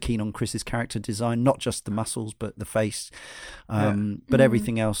 Not so keen on Chris's character design, not just the muscles but the face, but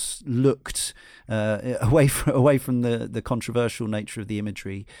everything else looked away from the controversial nature of the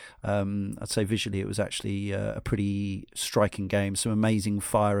imagery. I'd say visually it was actually a pretty striking game. Some amazing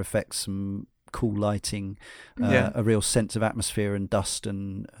fire effects, some cool lighting, a real sense of atmosphere and dust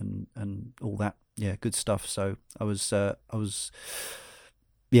and all that. Yeah, good stuff. So I was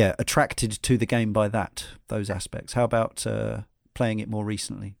attracted to the game by those aspects. How about playing it more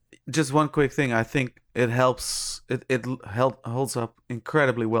recently? Just one quick thing. I think it helps. It holds up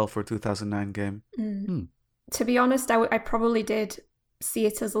incredibly well for a 2009 game. To be honest, I probably did see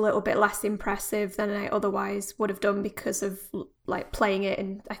it as a little bit less impressive than I otherwise would have done because of like playing it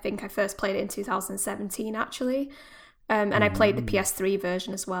in, I think I first played it in 2017 actually. And I played the PS3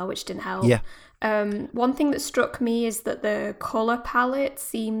 version as well, which didn't help. Yeah. One thing that struck me is that the colour palette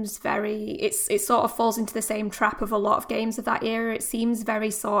seems very... It sort of falls into the same trap of a lot of games of that era. It seems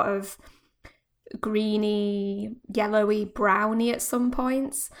very sort of greeny, yellowy, browny at some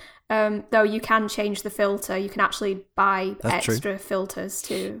points. Though you can change the filter. You can actually buy extra filters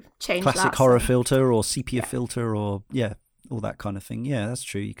to change that. Classic horror filter or sepia filter or, all that kind of thing. Yeah, that's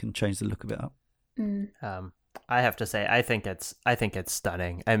true. You can change the look of it up. I have to say, I think it's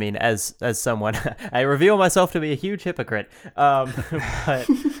stunning. I mean, as someone, I reveal myself to be a huge hypocrite. But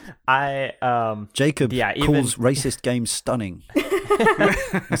Jacob calls racist games stunning.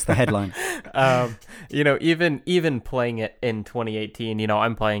 That's the headline. Even playing it in 2018,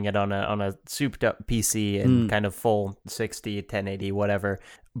 I'm playing it on a souped up PC and kind of full 60, 1080, whatever.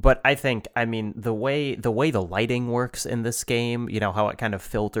 But I think, the way the lighting works in this game, how it kind of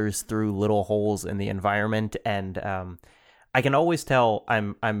filters through little holes in the environment, and I can always tell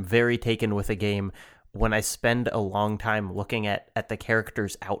I'm very taken with a game when I spend a long time looking at the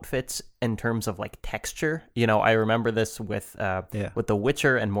characters' outfits in terms of like texture. I remember this with The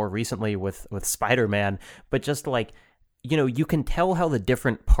Witcher and more recently with Spider-Man, but just like, you can tell how the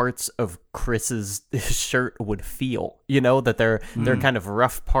different parts of Chris's shirt would feel, that they're kind of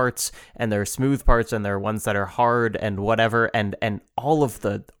rough parts and they're smooth parts and they're ones that are hard and whatever. And all of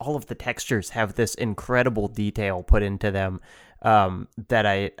the textures have this incredible detail put into them, that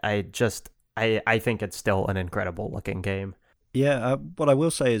I think it's still an incredible looking game. Yeah, what I will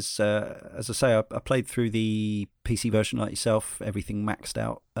say is, as I say, I played through the PC version like yourself, everything maxed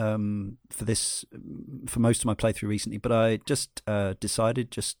out for most of my playthrough recently, but I just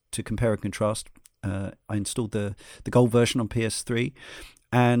decided just to compare and contrast. I installed the gold version on PS3,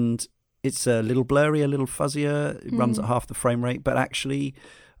 and it's a little blurry, a little fuzzier, it runs at half the frame rate, but actually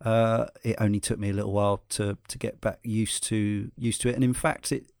it only took me a little while to get back used to it, and in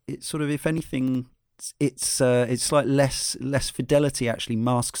fact it sort of, if anything, it's like less fidelity actually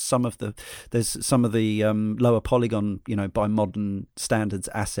masks some of the lower polygon, by modern standards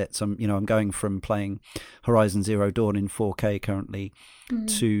assets. I'm going from playing Horizon Zero Dawn in 4K currently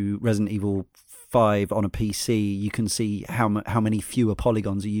to Resident Evil 5 on a PC. You can see how many fewer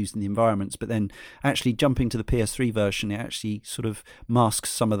polygons are used in the environments, but then actually jumping to the PS3 version, it actually sort of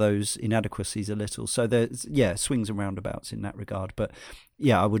masks some of those inadequacies a little. So there's swings and roundabouts in that regard. But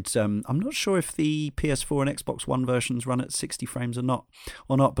I would. I'm not sure if the PS4 and Xbox One versions run at 60 frames or not.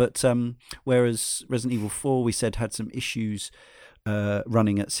 But whereas Resident Evil 4, we said, had some issues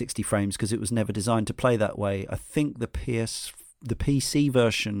running at 60 frames because it was never designed to play that way. I think the PC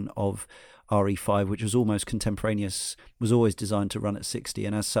version of RE5, which was almost contemporaneous, was always designed to run at 60,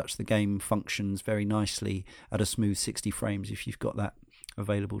 and as such the game functions very nicely at a smooth 60 frames if you've got that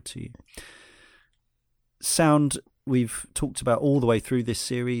available to you. Sound, we've talked about all the way through this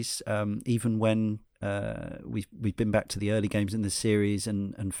series, even when we've been back to the early games in this series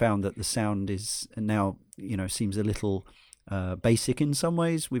and found that the sound is now, seems a little basic in some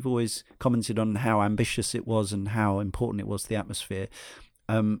ways. We've always commented on how ambitious it was and how important it was to the atmosphere.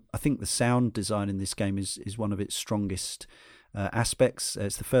 I think the sound design in this game is one of its strongest aspects.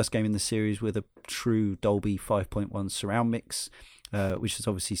 It's the first game in the series with a true Dolby 5.1 surround mix, which is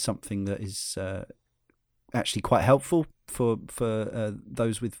obviously something that is actually quite helpful for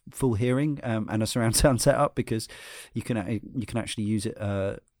those with full hearing and a surround sound setup, because you can actually use it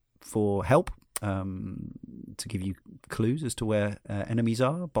for help, to give you clues as to where enemies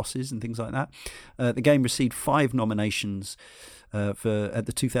are, bosses and things like that. The game received 5 nominations at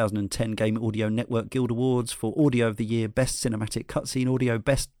the 2010 Game Audio Network Guild Awards for Audio of the Year, Best Cinematic Cutscene Audio,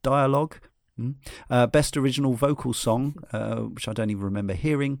 Best Dialogue, Best Original Vocal Song, which I don't even remember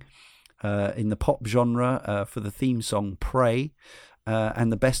hearing, in the pop genre for the theme song Pray,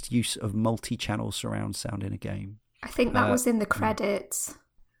 and the best use of multi-channel surround sound in a game. I think that was in the credits,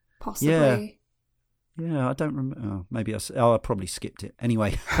 possibly. Yeah, I don't remember. Oh, maybe I probably skipped it.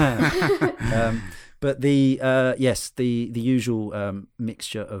 Anyway, but the usual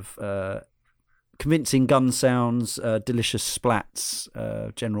mixture of convincing gun sounds, delicious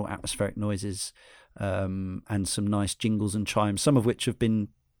splats, general atmospheric noises, and some nice jingles and chimes, some of which have been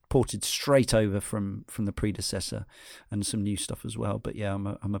ported straight over from the predecessor, and some new stuff as well. But yeah,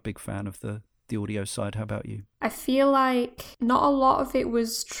 I'm a big fan of the audio side. How about you? I feel like not a lot of it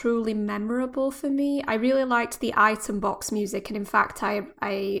was truly memorable for me. I really liked the item box music, and in fact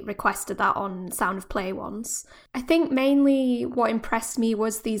I requested that on Sound of Play once. I think mainly what impressed me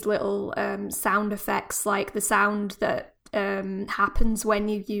was these little sound effects, like the sound that happens when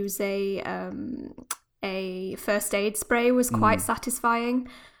you use a first aid spray was quite satisfying.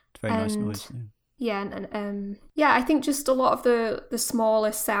 Very nice noise. Yeah, and I think just a lot of the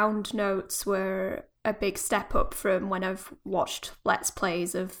smaller sound notes were a big step up from when I've watched Let's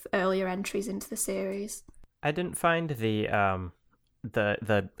Plays of earlier entries into the series. I didn't find the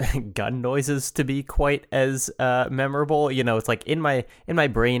gun noises to be quite as memorable. It's like in my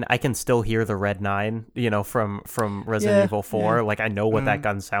brain I can still hear the Red 9, from Resident Evil 4. Yeah. Like I know what that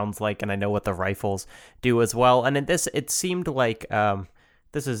gun sounds like, and I know what the rifles do as well. And in this, it seemed like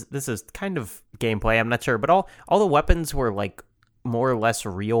this is kind of gameplay, I'm not sure, but all the weapons were like more or less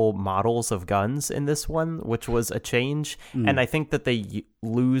real models of guns in this one, which was a change. And I think that they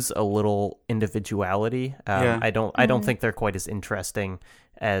lose a little individuality. I don't think they're quite as interesting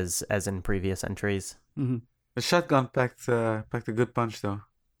as in previous entries. The shotgun packed a good punch, though.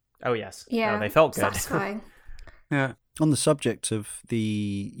 Oh yes, yeah, they felt good. Satisfying. Yeah. On the subject of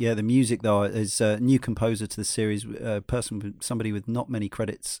the music, though, is a new composer to the series, somebody with not many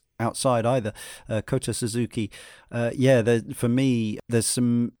credits outside either, Kota Suzuki. For me, there's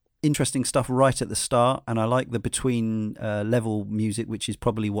some interesting stuff right at the start, and I like the between level music, which is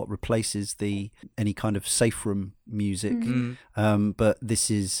probably what replaces any kind of safe room music. But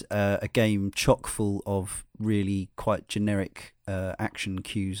this is a game chock full of really quite generic action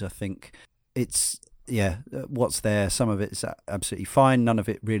cues. I think it's. What's there, some of it's absolutely fine. None of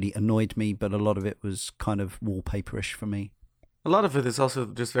it really annoyed me, but a lot of it was kind of wallpaperish for me. A lot of it is also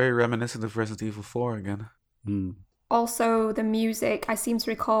just very reminiscent of Resident Evil 4 again. Also, the music, I seem to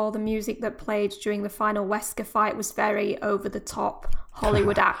recall the music that played during the final Wesker fight was very over-the-top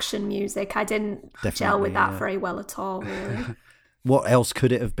Hollywood action music. I didn't gel with that very well at all, really. What else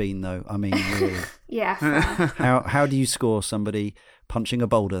could it have been, though? I mean, really. Yeah. Fair. How do you score somebody punching a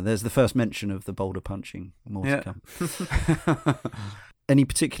boulder? There's the first mention of the boulder punching. More to come. Any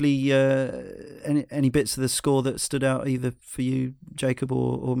particularly any bits of the score that stood out either for you, Jacob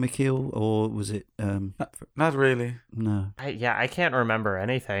or Mikhail, or was it? Not really. No. I can't remember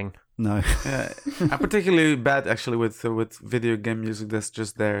anything. No. I'm particularly bad actually with video game music that's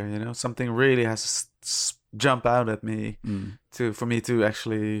just there. Something really has to jump out at me for me to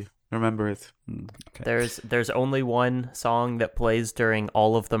actually remember it. Okay. There's only one song that plays during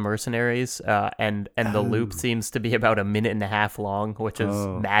all of the Mercenaries, and the loop seems to be about a minute and a half long, which is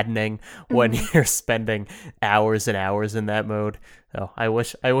maddening when you're spending hours and hours in that mode. So I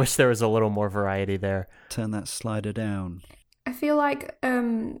wish there was a little more variety there. Turn that slider down. I feel like,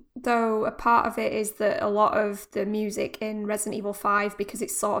 though, a part of it is that a lot of the music in Resident Evil 5, because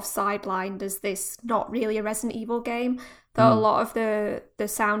it's sort of sidelined as this not really a Resident Evil game, though a lot of the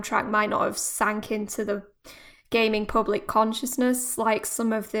soundtrack might not have sank into the gaming public consciousness, like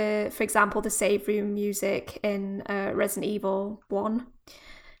some of for example, the save room music in Resident Evil 1.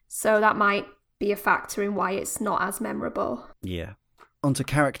 So that might be a factor in why it's not as memorable. Yeah. Onto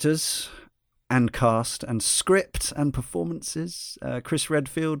characters and cast and script and performances. Chris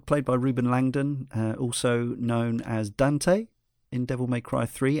Redfield, played by Ruben Langdon, also known as Dante in Devil May Cry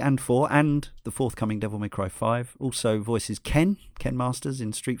 3 and 4, and the forthcoming Devil May Cry 5. Also voices Ken Masters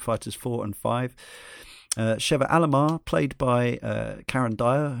in Street Fighters 4 and 5. Sheva Alomar, played by Karen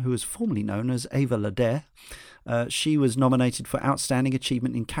Dyer, who was formerly known as Ava Ladere. She was nominated for Outstanding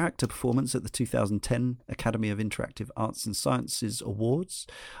Achievement in Character Performance at the 2010 Academy of Interactive Arts and Sciences Awards.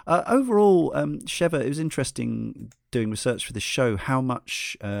 Overall, Sheva, it was interesting doing research for this show how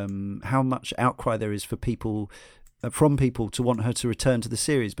much outcry there is for people to want her to return to the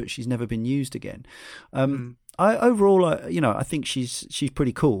series, but she's never been used again. I think she's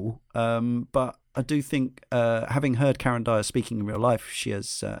pretty cool, but I do think, having heard Karen Dyer speaking in real life, she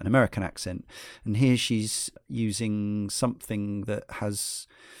has an American accent, and here she's using something that has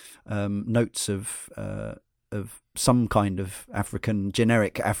notes of some kind of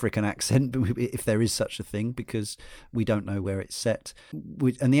generic African accent, if there is such a thing, because we don't know where it's set.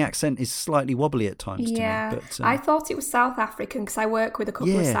 And the accent is slightly wobbly at times to me. But, I thought it was South African because I work with a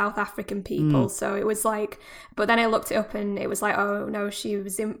couple of South African people. So it was like, but then I looked it up and it was like, oh no, she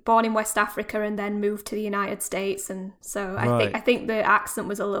was born in West Africa and then moved to the United States. And so I think the accent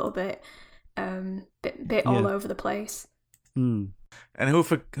was a little bit all over the place. And who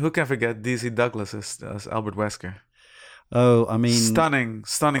can forget DC Douglas as Albert Wesker? Oh, I mean, stunning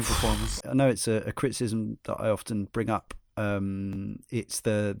performance. I know it's a criticism that I often bring up. It's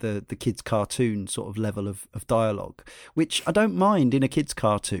the kids' cartoon sort of level of dialogue, which I don't mind in a kids'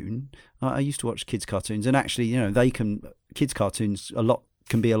 cartoon. I used to watch kids' cartoons, and actually, kids' cartoons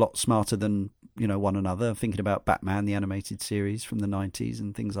can be a lot smarter than one another. I'm thinking about Batman, the animated series from the 90s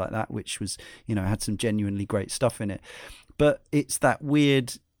and things like that, which was, had some genuinely great stuff in it. but it's that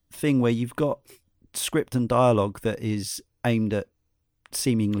weird thing where you've got script and dialogue that is aimed at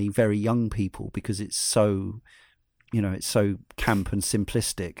seemingly very young people because it's so, it's so camp and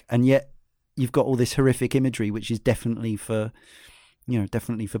simplistic, and yet you've got all this horrific imagery which is definitely for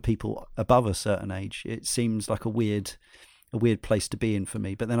people above a certain age. It seems like a weird place to be in for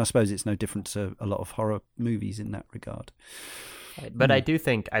me, but then I suppose it's no different to a lot of horror movies in that regard. But I do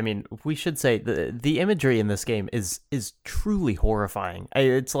think, we should say the imagery in this game is truly horrifying.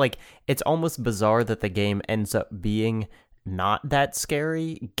 It's almost bizarre that the game ends up being not that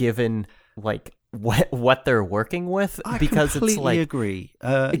scary given what they're working with, because completely it's like agree.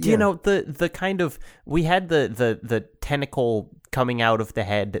 The kind of, we had the tentacle coming out of the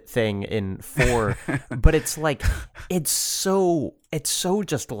head thing in 4, but it's so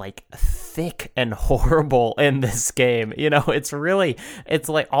just thick and horrible in this game. It's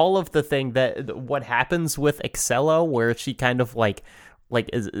like all of the thing that what happens with Excello, where she kind of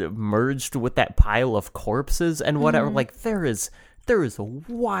is merged with that pile of corpses and whatever. There is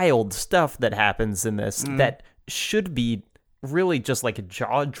wild stuff that happens in this that should be really just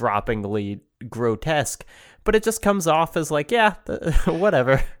jaw-droppingly grotesque, but it just comes off as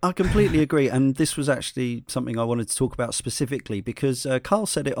whatever. I completely agree, and this was actually something I wanted to talk about specifically because Carl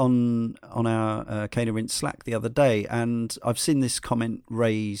said it on our Kana Rinse Slack the other day, and I've seen this comment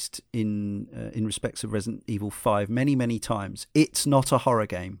raised in respects of Resident Evil 5 many, many times. It's not a horror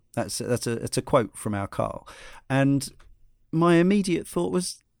game. That's a quote from our Carl, and my immediate thought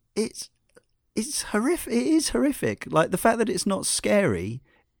was it's horrific. It is horrific. The fact that it's not scary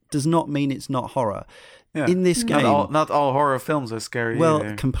does not mean it's not horror. Yeah. In this game, not all horror films are scary. Well,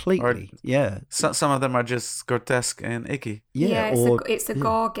 either. completely, yeah. Some of them are just grotesque and icky. Yeah, it's a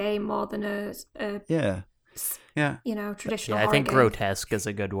gore game more than a traditional. I think game. grotesque is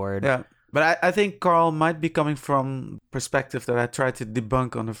a good word. Yeah, but I think Carl might be coming from perspective that I tried to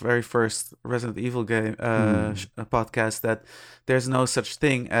debunk on the very first Resident Evil game podcast, that there's no such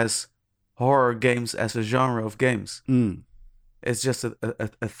thing as horror games as a genre of games. It's just a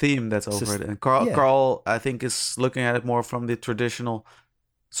theme that's over it. And Carl, I think, is looking at it more from the traditional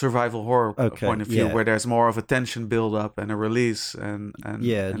survival horror point of view, where there's more of a tension build up and a release and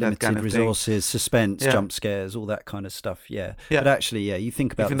limited that kind of resources, suspense, jump scares, all that kind of stuff. But actually, you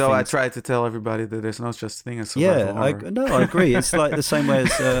think about even though I try to tell everybody that there's no such thing as survival horror. I agree. It's like the same way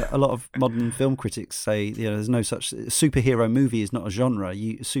as a lot of modern film critics say, there's no such superhero movie is not a genre.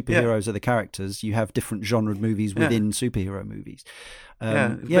 Superheroes are the characters. You have different genre movies within superhero movies.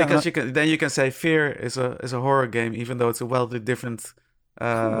 Because you can say Fear is a horror game, even though it's a wildly different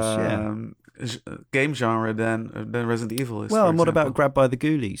game genre than Resident Evil is. Well, and what about Grabbed by the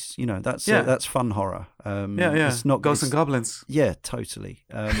Ghoulies? That's fun horror. It's not Ghosts and Goblins. Yeah, totally.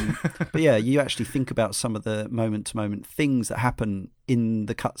 But you actually think about some of the moment-to-moment things that happen in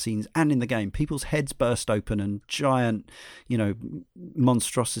the cutscenes and in the game. People's heads burst open and giant,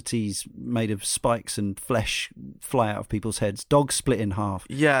 monstrosities made of spikes and flesh fly out of people's heads. Dogs split in half.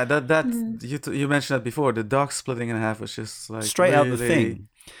 Yeah, you mentioned that before. The dog splitting in half was just straight out the Thing.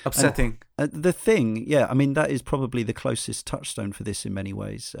 Upsetting. The Thing, that is probably the closest touchstone for this in many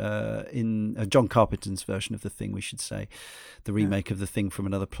ways. In John Carpenter's version of The Thing, we should say, the remake of The Thing from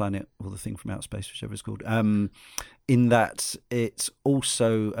Another Planet, or The Thing from Outer Space, whichever it's called. In that it's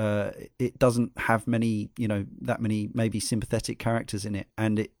also it doesn't have many, that many maybe sympathetic characters in it,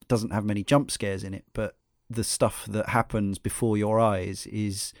 and it doesn't have many jump scares in it. But the stuff that happens before your eyes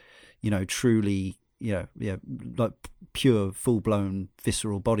is, truly. Like pure, full-blown,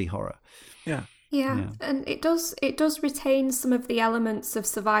 visceral body horror. Yeah, and it does retain some of the elements of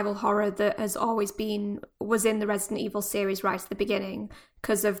survival horror that was in the Resident Evil series right at the beginning,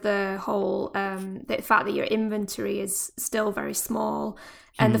 because of the whole the fact that your inventory is still very small,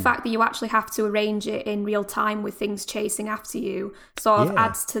 and the fact that you actually have to arrange it in real time with things chasing after you sort of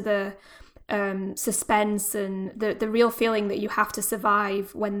adds to the suspense and the real feeling that you have to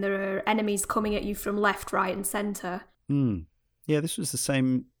survive when there are enemies coming at you from left, right, and centre. Yeah, this was the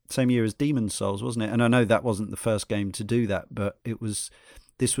same year as Demon's Souls, wasn't it? And I know that wasn't the first game to do that, but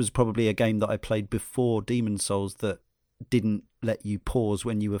this was probably a game that I played before Demon's Souls that didn't let you pause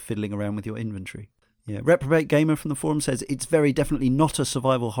when you were fiddling around with your inventory. Yeah, Reprobate Gamer from the forum says, it's very definitely not a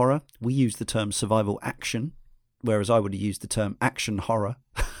survival horror. We use the term survival action, whereas I would have used the term action horror.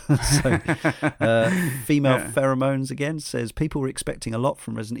 So, Female Pheromones again says, people were expecting a lot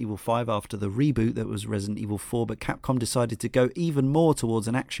from Resident Evil 5 after the reboot that was Resident Evil 4, but Capcom decided to go even more towards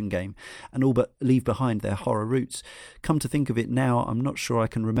an action game and all but leave behind their horror roots. Come to think of it now, I'm not sure I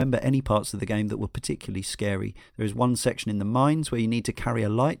can remember any parts of the game that were particularly scary. There is one section in the mines where you need to carry a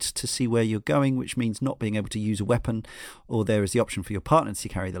light to see where you're going, which means not being able to use a weapon, or there is the option for your partner to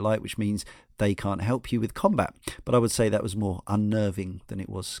carry the light, which means they can't help you with combat. But I would say that was more unnerving than it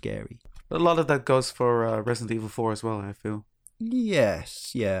was scary. A lot of that goes for Resident Evil 4 as well, I feel.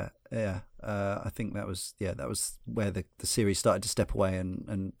 Yes, yeah. I think that was where the series started to step away,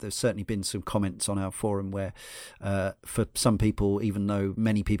 and there's certainly been some comments on our forum where, for some people, even though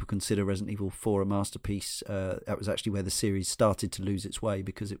many people consider Resident Evil 4 a masterpiece, that was actually where the series started to lose its way,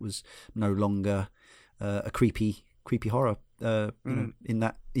 because it was no longer a creepy horror.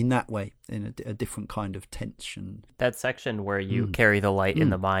 In that way, in a different kind of tension. That section where you carry the light in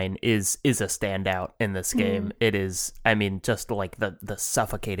the mine is a standout in this game. It is, I mean, just like the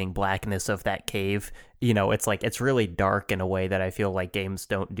suffocating blackness of that cave. You know, it's like, it's really dark in a way that I feel like games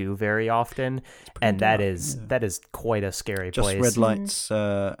don't do very often, and dark, that is quite a scary place. Just red lights,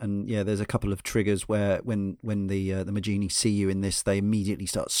 and there's a couple of triggers where when the Magini see you in this, they immediately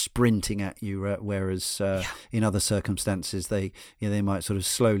start sprinting at you, whereas in other circumstances they might sort of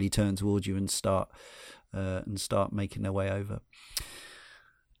slowly turn towards you and start making their way over.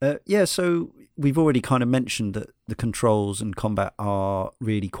 So we've already kind of mentioned that the controls and combat are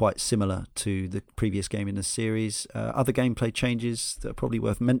really quite similar to the previous game in the series. Other gameplay changes that are probably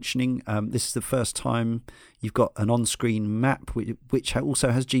worth mentioning. This is the first time you've got an on-screen map which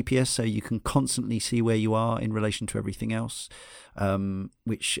also has GPS, so you can constantly see where you are in relation to everything else,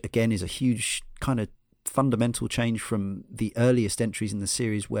 which again is a huge kind of fundamental change from the earliest entries in the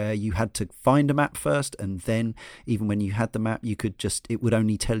series, where you had to find a map first, and then even when you had the map, it would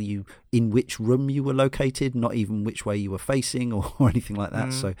only tell you in which room you were located, not even which way you were facing or anything like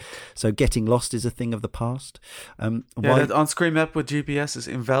that. So getting lost is a thing of the past. That on-screen map with GPS is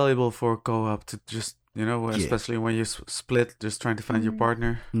invaluable for co-op, to just, especially when you split, just trying to find your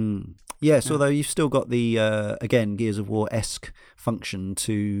partner. Yes, although you've still got the, again, Gears of War-esque function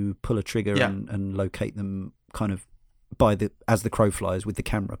to pull a trigger and locate them kind of as the crow flies, with the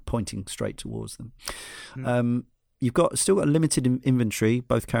camera pointing straight towards them. You've still got a limited inventory.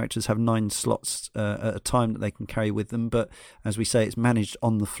 Both characters have 9 slots at a time that they can carry with them, but as we say, it's managed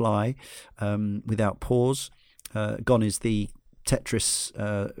on the fly without pause. Gone is the Tetris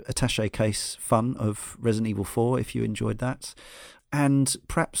attaché case fun of Resident Evil 4, if you enjoyed that. And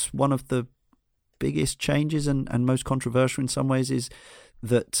perhaps one of the biggest changes and most controversial in some ways is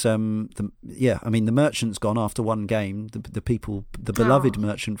that the merchant's gone after one game, the beloved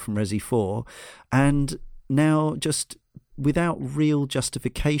merchant from Resi 4, and now just without real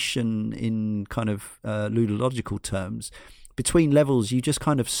justification in kind of ludological terms, between levels you just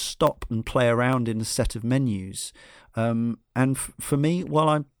kind of stop and play around in a set of menus. And for me, while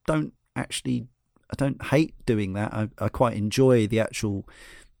I don't hate doing that. I quite enjoy the actual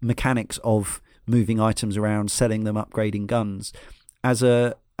mechanics of moving items around, selling them, upgrading guns. As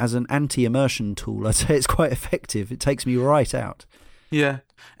an anti-immersion tool, I'd say it's quite effective. It takes me right out. Yeah,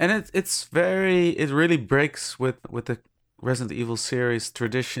 and it really breaks with the Resident Evil series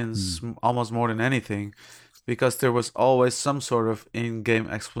traditions almost more than anything, because there was always some sort of in-game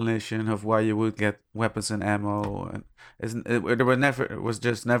explanation of why you would get weapons and ammo, and it was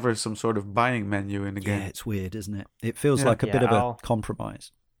just never some sort of buying menu in the game. Yeah, it's weird, isn't it? It feels like a bit of a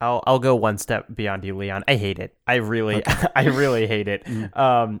compromise. I'll go one step beyond you, Leon. I hate it. I really hate it.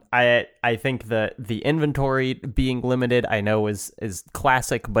 I think the inventory being limited, I know is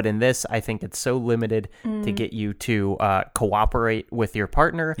classic, but in this, I think it's so limited to get you to cooperate with your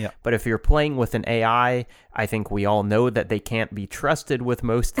partner. Yeah. But if you're playing with an AI, I think we all know that they can't be trusted with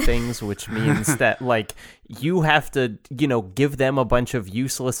most things, which means that like you have to, give them a bunch of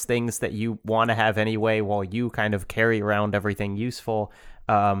useless things that you want to have anyway, while you kind of carry around everything useful.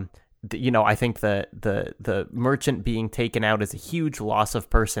 I think the merchant being taken out is a huge loss of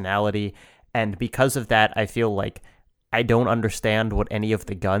personality, and because of that, I feel like I don't understand what any of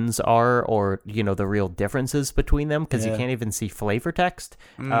the guns are, or the real differences between them, because you can't even see flavor text.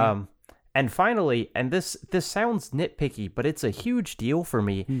 And finally, and this sounds nitpicky, but it's a huge deal for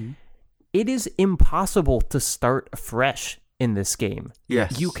me. It is impossible to start fresh in this game.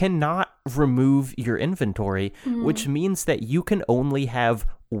 Yes. You cannot remove your inventory, which means that you can only have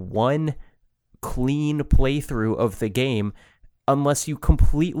one clean playthrough of the game unless you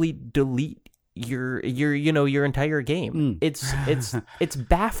completely delete your entire game. It's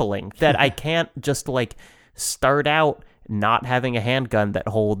baffling that I can't just like start out not having a handgun that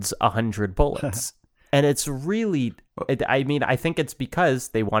holds 100 bullets. And it's really, I think it's because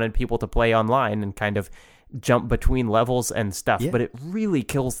they wanted people to play online and kind of jump between levels and stuff, but it really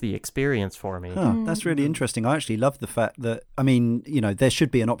kills the experience for me. That's really interesting. I actually love the fact that, there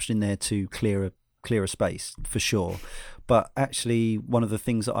should be an option there to clear a space for sure. But actually, one of the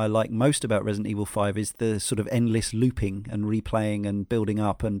things that I like most about Resident Evil 5 is the sort of endless looping and replaying and building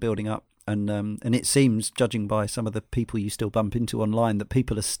up. And it seems, judging by some of the people you still bump into online, that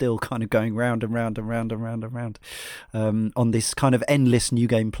people are still kind of going round and round and round and round and round on this kind of endless New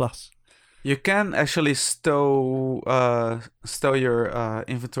Game Plus. You can actually stow your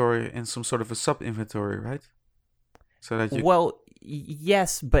inventory in some sort of a sub-inventory, right? So that you... Well,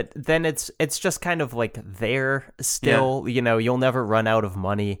 yes, but then it's just kind of like there still. Yeah. You'll never run out of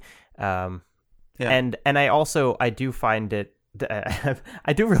money. And I do find it.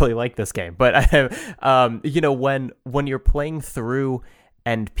 I do really like this game, but when you're playing through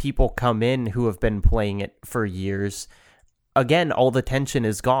and people come in who have been playing it for years, again, all the tension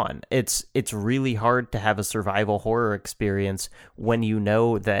is gone. It's really hard to have a survival horror experience when you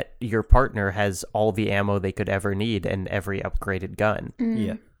know that your partner has all the ammo they could ever need and every upgraded gun.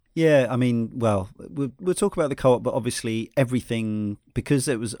 Yeah, we'll talk about the co-op, but obviously everything, because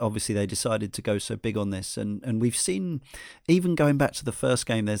it was obviously they decided to go so big on this, and we've seen, even going back to the first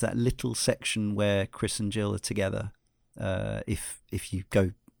game, there's that little section where Chris and Jill are together. If you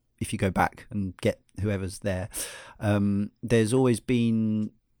go back and get whoever's there, there's always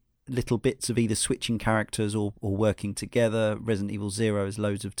been little bits of either switching characters or working together. Resident Evil 0 is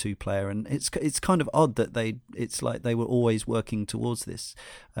loads of 2-player, and it's kind of odd that it's like they were always working towards this.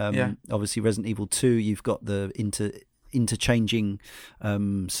 Obviously Resident Evil 2, you've got the interchanging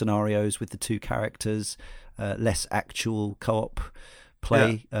scenarios with the two characters, less actual co-op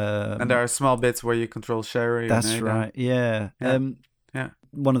play. And there are small bits where you control Sherry. That's right. Yeah.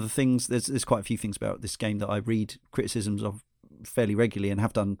 One of the things, there's quite a few things about this game that I read criticisms of fairly regularly and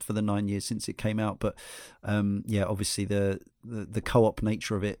have done for the 9 years since it came out, but obviously the co-op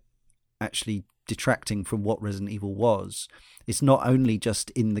nature of it actually detracting from what Resident Evil was. It's not only just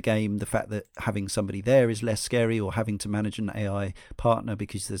in the game the fact that having somebody there is less scary, or having to manage an AI partner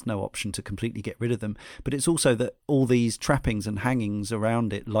because there's no option to completely get rid of them, but it's also that all these trappings and hangings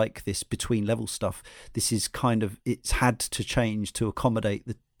around it, like this between level stuff, this is kind of, it's had to change to accommodate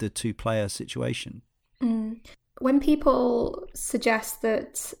the 2-player situation. When people suggest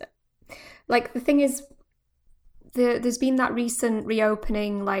that, like, the thing is, there's been that recent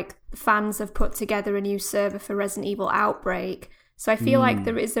reopening, like, fans have put together a new server for Resident Evil Outbreak. So I feel like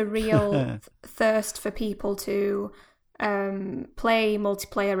there is a real thirst for people to play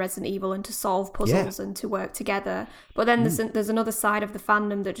multiplayer Resident Evil and to solve puzzles and to work together. But then there's another side of the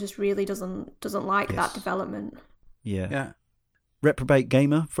fandom that just really doesn't like that development. Yeah. Reprobate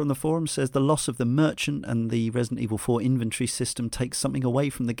Gamer from the forum says the loss of the merchant and the Resident Evil 4 inventory system takes something away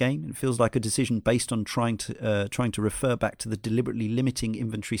from the game. It feels like a decision based on trying to refer back to the deliberately limiting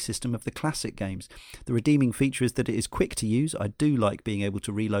inventory system of the classic games. The redeeming feature is that it is quick to use. I do like being able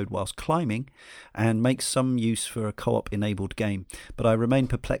to reload whilst climbing, and makes some use for a co-op enabled game. But I remain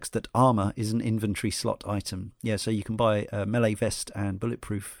perplexed that armor is an inventory slot item. Yeah, so you can buy a melee vest and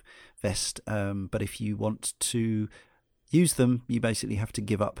bulletproof vest, but if you want to use them, you basically have to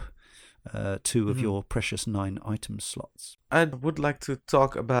give up 2 of your precious 9 item slots. I would like to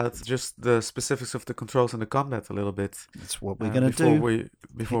talk about just the specifics of the controls and the combat a little bit. That's what we're going to do.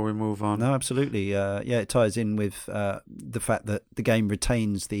 Before we move on. No, absolutely. It ties in with the fact that the game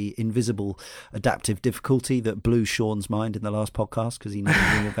retains the invisible adaptive difficulty that blew Sean's mind in the last podcast because he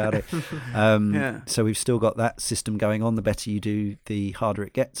never knew about it. So we've still got that system going on. The better you do, the harder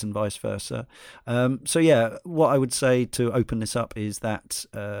it gets, and vice versa. What I would say to open this up is that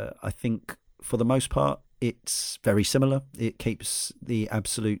I think for the most part, it's very similar. It keeps the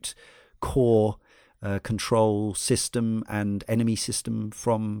absolute core control system and enemy system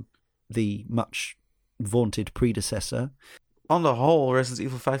from the much vaunted predecessor. On the whole, Resident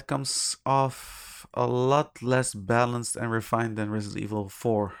Evil 5 comes off a lot less balanced and refined than Resident Evil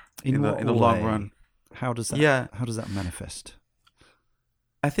 4 in the long run. How does that manifest?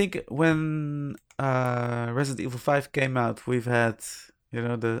 I think when Resident Evil 5 came out, we've had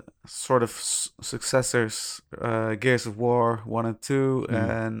the sort of successors, Gears of War 1 and 2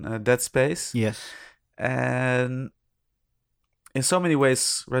 and Dead Space. Yes. And in so many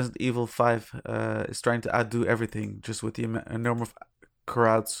ways, Resident Evil 5 is trying to outdo everything just with the enormous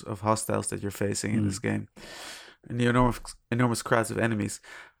crowds of hostiles that you're facing in this game. And the enormous crowds of enemies.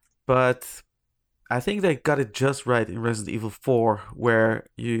 But I think they got it just right in Resident Evil 4, where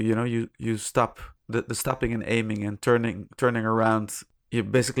you stop the stopping and aiming and turning around. You're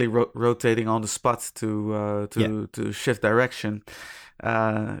basically rotating on the spot to shift direction,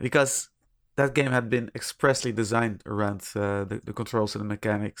 because that game had been expressly designed around the controls and the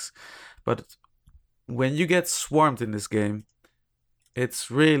mechanics. But when you get swarmed in this game,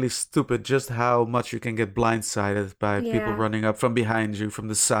 it's really stupid just how much you can get blindsided by people running up from behind you, from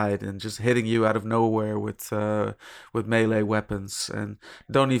the side, and just hitting you out of nowhere with melee weapons. And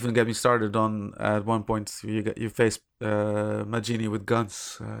don't even get me started on at one point you face Magini with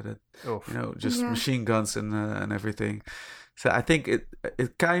guns, just machine guns and everything. So I think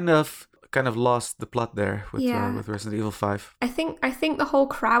it kind of lost the plot there with Resident Evil 5. I think the whole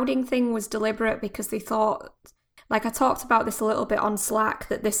crowding thing was deliberate because they thought, like I talked about this a little bit on Slack,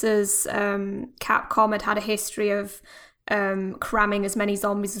 that this is Capcom had a history of cramming as many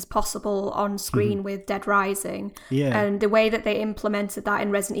zombies as possible on screen with Dead Rising. Yeah. And the way that they implemented that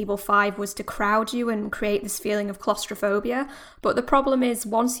in Resident Evil 5 was to crowd you and create this feeling of claustrophobia. But the problem is,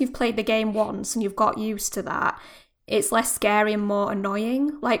 once you've played the game once and you've got used to that, it's less scary and more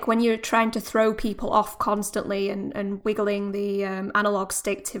annoying. Like when you're trying to throw people off constantly and wiggling the analog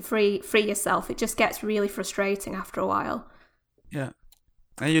stick to free yourself, it just gets really frustrating after a while. Yeah.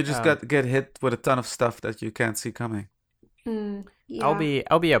 And you just get hit with a ton of stuff that you can't see coming. Yeah.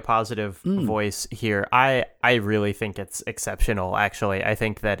 I'll be a positive voice here. I really think it's exceptional, actually. I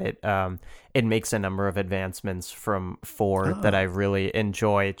think that it makes a number of advancements from 4 that I really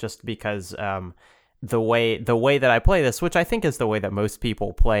enjoy, just because the way that I play this, which I think is the way that most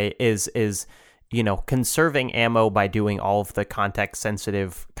people play, is conserving ammo by doing all of the context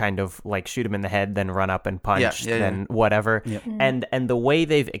sensitive kind of like shoot him in the head, then run up and punch, then whatever. Yeah. And the way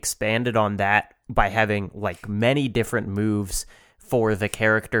they've expanded on that by having like many different moves for the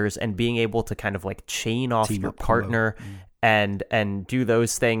characters and being able to kind of like chain off your partner and do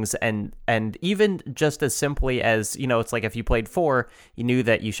those things, and even just as simply as, it's like if you played 4, you knew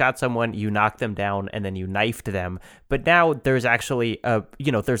that you shot someone, you knocked them down, and then you knifed them. But now there's actually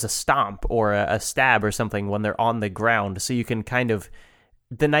there's a stomp or a stab or something when they're on the ground, so you can kind of,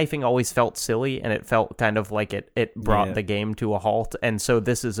 the knifing always felt silly, and it felt kind of like it brought the game to a halt. And so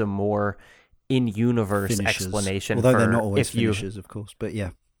this is a more in-universe explanation. Although they're not always finishers, of course, but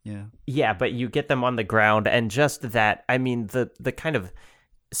yeah. Yeah, but you get them on the ground, and just that, I mean, the kind of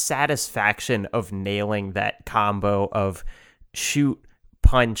satisfaction of nailing that combo of shoot,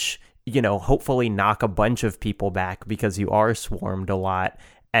 punch, hopefully knock a bunch of people back because you are swarmed a lot,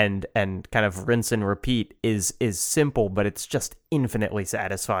 and kind of rinse and repeat is simple, but it's just infinitely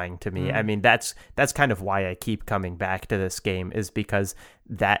satisfying to me. I mean, that's kind of why I keep coming back to this game, is because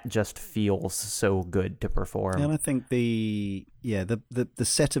that just feels so good to perform. And I think the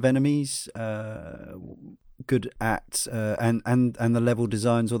set of enemies good at and the level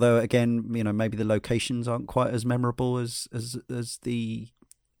designs, although again, maybe the locations aren't quite as memorable as the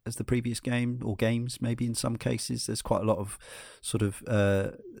previous game or games. Maybe in some cases there's quite a lot of sort of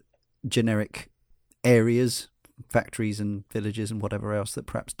generic areas, factories and villages and whatever else that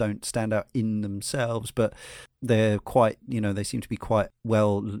perhaps don't stand out in themselves, but they're quite, they seem to be quite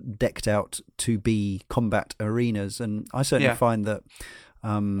well decked out to be combat arenas. And I certainly find that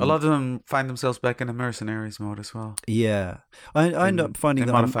a lot of them find themselves back in the mercenaries mode as well. Yeah, I end up finding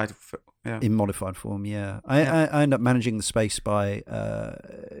that in modified form. I end up managing the space by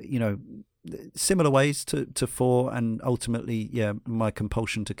similar ways to 4, and ultimately my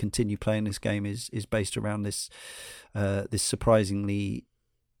compulsion to continue playing this game is based around this surprisingly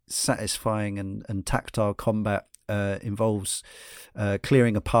satisfying and tactile combat. Involves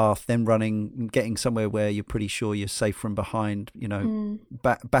clearing a path, then running, getting somewhere where you're pretty sure you're safe from behind,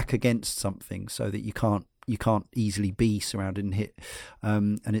 back against something, so that you can't easily be surrounded and hit.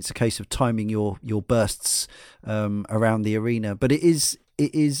 And it's a case of timing your bursts around the arena. But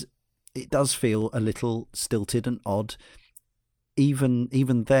it does feel a little stilted and odd.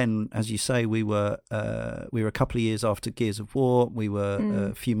 Even then, as you say, we were a couple of years after Gears of War. We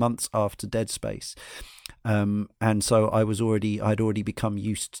were a few months after Dead Space. And so I'd already become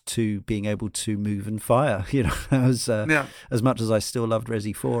used to being able to move and fire, as much as I still loved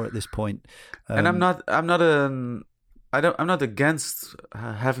Resi 4 at this point. And I'm not against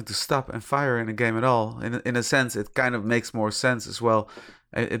having to stop and fire in a game at all. In a sense, it kind of makes more sense as well.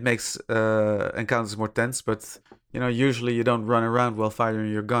 It makes encounters more tense, but usually you don't run around while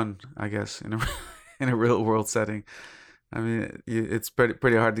firing your gun, I guess, in a real world setting. I mean, it's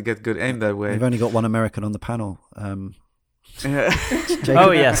pretty hard to get good aim that way. We've only got one American on the panel. Yeah.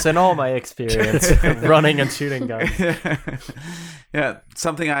 Oh yes, in all my experience, running and shooting guns. Yeah,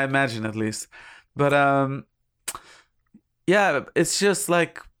 something I imagine at least. But it's just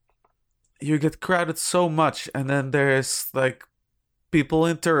like you get crowded so much, and then there's like people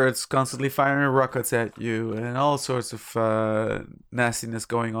in turrets constantly firing rockets at you and all sorts of nastiness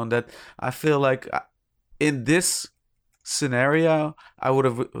going on, that I feel like in this scenario I would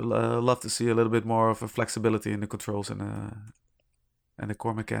have loved to see a little bit more of a flexibility in the controls and the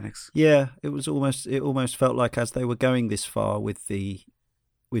core mechanics. Yeah, it almost felt like as they were going this far with the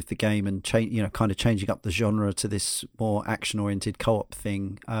game and kind of changing up the genre to this more action-oriented co-op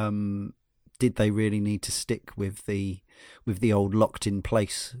thing, did they really need to stick with the old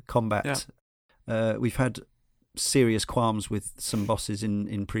locked-in-place combat? Yeah. We've had serious qualms with some bosses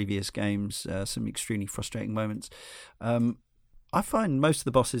in previous games, some extremely frustrating moments. I find most of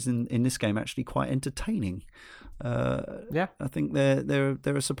the bosses in this game actually quite entertaining. I think they're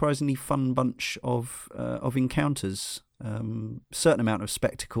a surprisingly fun bunch of encounters. Certain amount of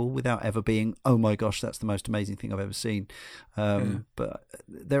spectacle without ever being, oh my gosh, that's the most amazing thing I've ever seen. But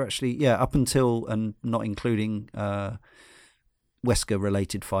they're actually, up until and not including Wesker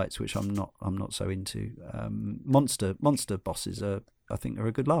related fights, which I'm not so into. Monster bosses I think are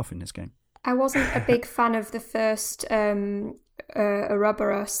a good laugh in this game. I wasn't a big fan of the first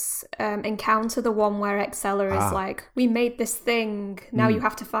Ouroboros encounter, the one where Excella is like, we made this thing, now you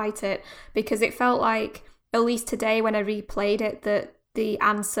have to fight it, because it felt like, at least today when I replayed it, that the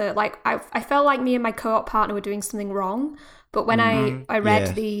answer, like I felt like me and my co-op partner were doing something wrong, but when I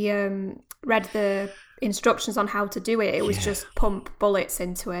read the instructions on how to do it, it was just pump bullets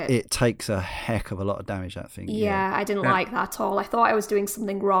into it. It takes a heck of a lot of damage, that thing. Yeah, I didn't like that at all. I thought I was doing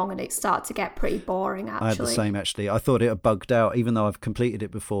something wrong, and it started to get pretty boring, actually. I had the same, actually. I thought it had bugged out. Even though I've completed it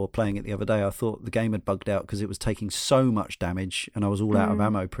before playing it the other day, I thought the game had bugged out because it was taking so much damage, and I was all out of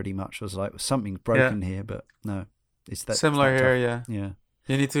ammo pretty much. I was like, something's broken here, but no. It's that similar it's here, yeah.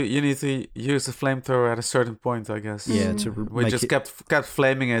 You need to use the flamethrower at a certain point, I guess. Yeah, we just kept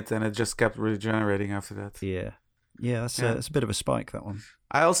flaming it, and it just kept regenerating after that. Yeah, that's a bit of a spike, that one.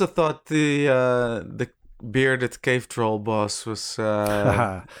 I also thought the bearded cave troll boss was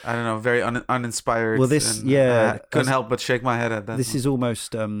I don't know, very uninspired. Well, this I couldn't help but shake my head at that. This is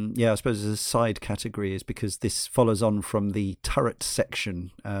almost I suppose as a side category, is because this follows on from the turret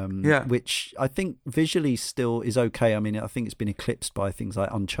section, which I think visually still is okay. I mean, I think it's been eclipsed by things like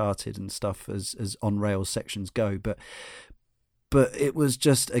Uncharted and stuff as on rails sections go, but it was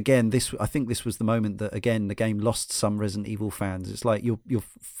just, again, I think this was the moment that, again, the game lost some Resident Evil fans. It's like you're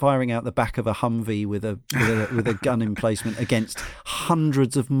firing out the back of a Humvee with a gun emplacement against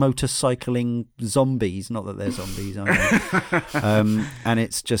hundreds of motorcycling zombies. Not that they're zombies, I know. And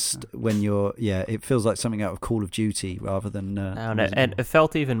it's just when it feels like something out of Call of Duty rather than. And it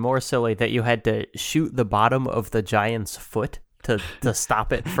felt even more silly that you had to shoot the bottom of the giant's foot to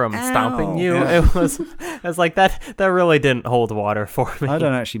stop it from stomping you. Yeah. It was like that really didn't hold water for me. I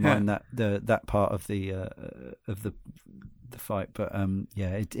don't actually mind that part of the fight, but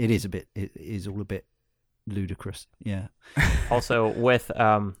it is all a bit ludicrous. Yeah. Also with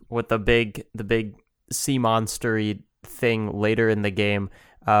the big sea monster-y thing later in the game,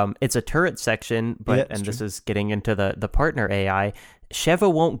 it's a turret section, but this is getting into the partner AI.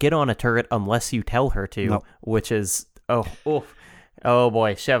 Sheva won't get on a turret unless you tell her to, which is Oh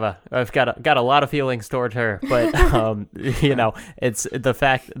boy, Sheva. I've got a lot of feelings toward her, but it's the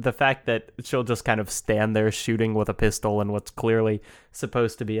fact that she'll just kind of stand there shooting with a pistol in what's clearly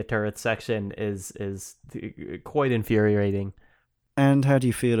supposed to be a turret section is quite infuriating. And how do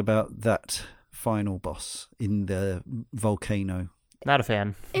you feel about that final boss in the volcano? Not a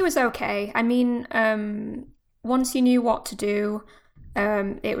fan. It was okay. I mean, once you knew what to do,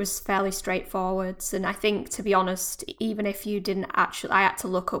 it was fairly straightforward, and I think, to be honest, even if you didn't actually, I had to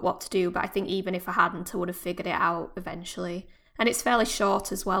look at what to do, but I think even if I hadn't, I would have figured it out eventually. And it's fairly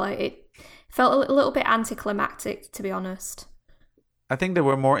short as well. It felt a little bit anticlimactic, to be honest. I think they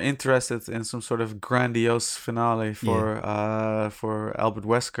were more interested in some sort of grandiose finale for Albert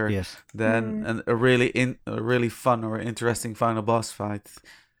Wesker than a really fun or interesting final boss fight.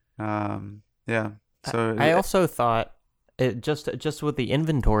 So I also thought, it just with the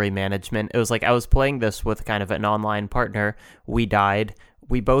inventory management, it was like I was playing this with kind of an online partner. We died.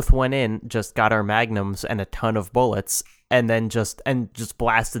 We both went in, just got our magnums and a ton of bullets, and then just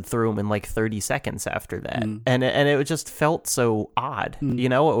blasted through them in like 30 seconds after that. And it just felt so odd. You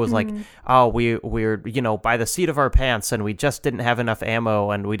know, it was like, oh, we're by the seat of our pants, and we just didn't have enough ammo,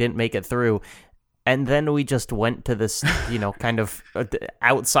 and we didn't make it through. And then we just went to this, kind of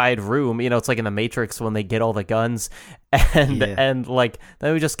outside room. It's like in the Matrix when they get all the guns, and like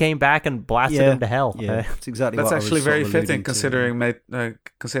then we just came back and blasted them to hell. Yeah, that's exactly. That's what actually I was very sort of fitting considering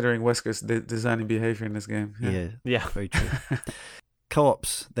considering Wesker's design and behavior in this game. Yeah, very true.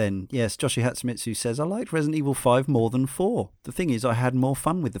 Co-ops, then. Yes, Joshi Hatsumitsu says, I liked Resident Evil 5 more than 4. The thing is, I had more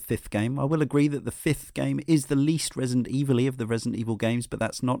fun with the 5th game. I will agree that the 5th game is the least Resident Evil-y of the Resident Evil games, but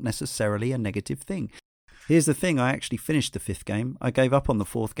that's not necessarily a negative thing. Here's the thing, I actually finished the 5th game. I gave up on the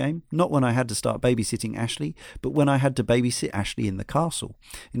 4th game, not when I had to start babysitting Ashley, but when I had to babysit Ashley in the castle.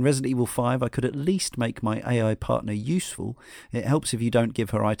 In Resident Evil 5, I could at least make my AI partner useful. It helps if you don't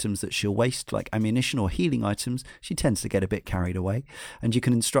give her items that she'll waste, like ammunition or healing items. She tends to get a bit carried away. And you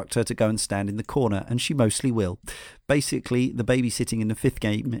can instruct her to go and stand in the corner, and she mostly will. Basically, the babysitting in the 5th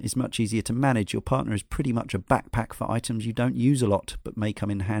game is much easier to manage. Your partner is pretty much a backpack for items you don't use a lot, but may come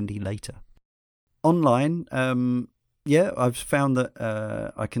in handy later. Online, I've found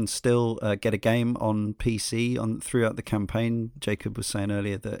that I can still get a game on PC throughout the campaign. Jacob was saying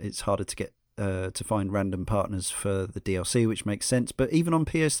earlier that it's harder to get to find random partners for the DLC, which makes sense. But even on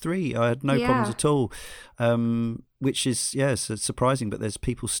PS3, I had no problems at all, which is, so surprising. But there's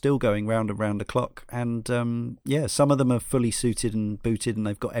people still going round and round the clock. And, some of them are fully suited and booted and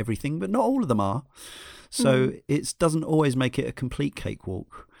they've got everything, but not all of them are. So it doesn't always make it a complete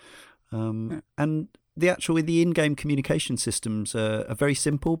cakewalk. And the in-game communication systems are very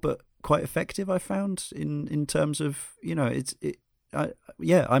simple but quite effective. I found in terms of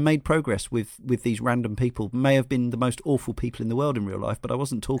I made progress with these random people. May have been the most awful people in the world in real life, but I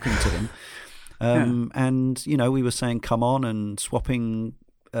wasn't talking to them. And we were saying come on and swapping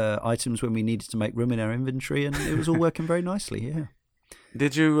items when we needed to make room in our inventory, and it was all working very nicely. Yeah.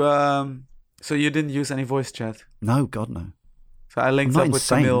 Did you? So you didn't use any voice chat? No, God no. So I linked up with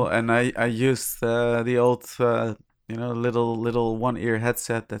insane. Camille, and I used the old, little one-ear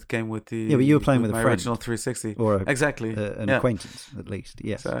headset that came with the. Yeah, but you were playing with a my friend, original 360, or exactly an acquaintance at least.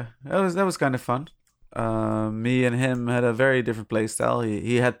 Yes, so that was kind of fun. Me and him had a very different play style.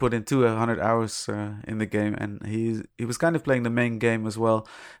 He had put in 200 hours in the game, and he was kind of playing the main game as well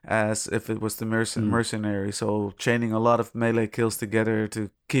as if it was the mercenary. So chaining a lot of melee kills together to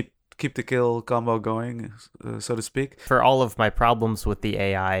keep the kill combo going, so to speak. For all of my problems with the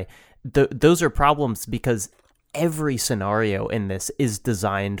AI, those are problems because every scenario in this is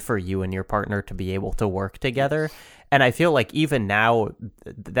designed for you and your partner to be able to work together. And I feel like even now,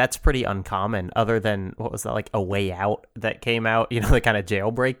 that's pretty uncommon, other than, what was that, like A Way Out that came out, the kind of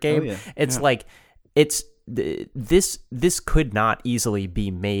jailbreak game. Oh, yeah. It's like, this could not easily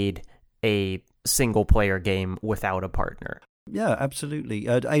be made a single player game without a partner. Yeah, absolutely.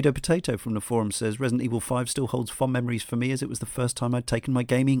 Ado Potato from the forum says, Resident Evil 5 still holds fond memories for me as it was the first time I'd taken my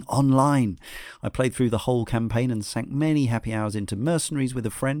gaming online. I played through the whole campaign and sank many happy hours into Mercenaries with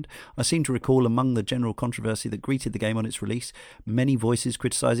a friend. I seem to recall among the general controversy that greeted the game on its release, many voices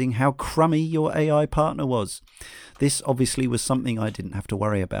criticising how crummy your AI partner was. This obviously was something I didn't have to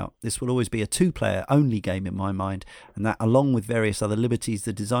worry about. This will always be a two-player only game in my mind, and that, along with various other liberties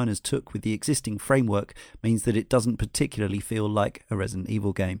the designers took with the existing framework, means that it doesn't particularly feel like a Resident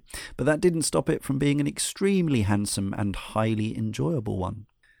Evil game. But that didn't stop it from being an extremely handsome and highly enjoyable one.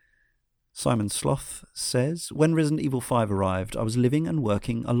 Simon Sloth says, when Resident Evil 5 arrived, I was living and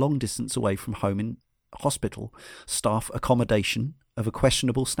working a long distance away from home in hospital staff accommodation of a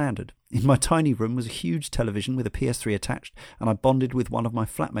questionable standard. In my tiny room was a huge television with a PS3 attached, and I bonded with one of my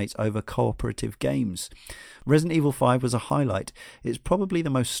flatmates over cooperative games. Resident Evil 5 was a highlight. It's probably the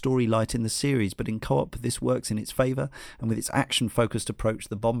most story-light in the series, but in co-op this works in its favour, and with its action-focused approach,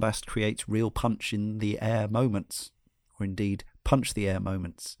 the bombast creates real punch in the air moments, or indeed, punch the air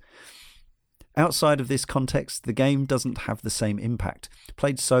moments. Outside of this context, the game doesn't have the same impact.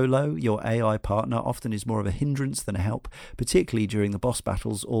 Played solo, your AI partner often is more of a hindrance than a help, particularly during the boss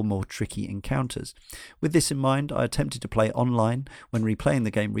battles or more tricky encounters. With this in mind, I attempted to play online when replaying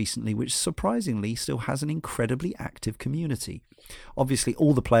the game recently, which surprisingly still has an incredibly active community. Obviously,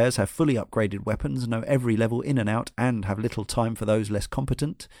 all the players have fully upgraded weapons, know every level in and out, and have little time for those less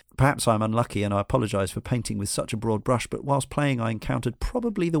competent. Perhaps I'm unlucky and I apologise for painting with such a broad brush, but whilst playing I encountered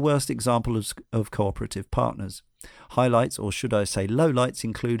probably the worst example of cooperative partners. Highlights, or should I say lowlights,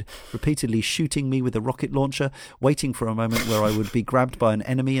 include repeatedly shooting me with a rocket launcher, waiting for a moment where I would be grabbed by an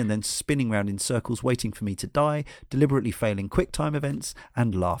enemy and then spinning round in circles waiting for me to die, deliberately failing QuickTime events,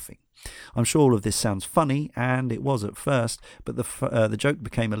 and laughing. I'm sure all of this sounds funny, and it was at first, but the joke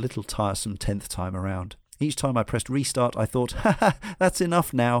became a little tiresome 10th time around. Each time I pressed restart, I thought, haha, that's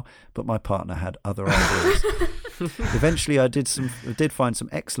enough now, but my partner had other ideas. Eventually, I did find some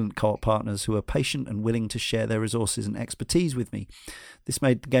excellent co-op partners who were patient and willing to share their resources and expertise with me. This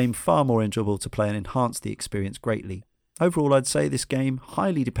made the game far more enjoyable to play and enhanced the experience greatly. Overall, I'd say this game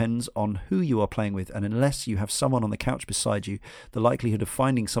highly depends on who you are playing with, and unless you have someone on the couch beside you, the likelihood of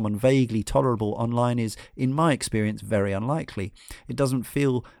finding someone vaguely tolerable online is, in my experience, very unlikely. It doesn't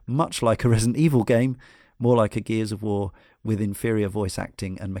feel much like a Resident Evil game, more like a Gears of War with inferior voice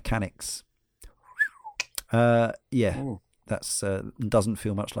acting and mechanics. That's doesn't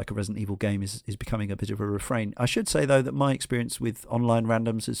feel much like a Resident Evil game is becoming a bit of a refrain. I should say, though, that my experience with online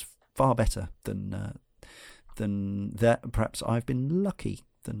randoms is far better than that. Perhaps I've been luckier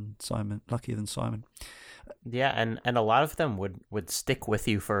than Simon. Yeah, and a lot of them would stick with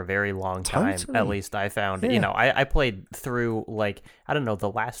you for a very long time. Totally. At least I found. Yeah. I played through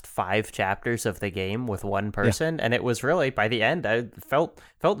the last 5 chapters of the game with one person, and it was really, by the end, I felt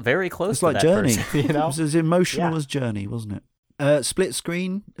very close It's to like that Journey. person. It was as emotional as Journey, wasn't it? Split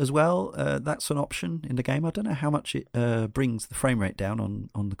screen as well. That's an option in the game. I don't know how much it brings the frame rate down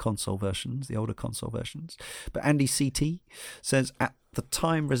on the console versions, the older console versions. But Andy CT says, at the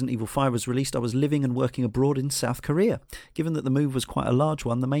time Resident Evil 5 was released, I was living and working abroad in South Korea. Given that the move was quite a large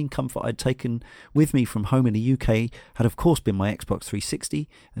one, the main comfort I'd taken with me from home in the UK had of course been my Xbox 360,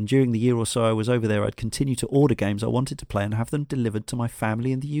 and during the year or so I was over there, I'd continue to order games I wanted to play and have them delivered to my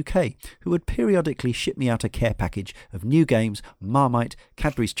family in the UK, who would periodically ship me out a care package of new games, Marmite,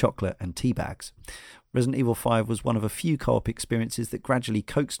 Cadbury's chocolate and tea bags. Resident Evil 5 was one of a few co-op experiences that gradually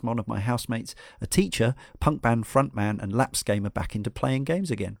coaxed one of my housemates, a teacher, punk band frontman and lapsed gamer, back into playing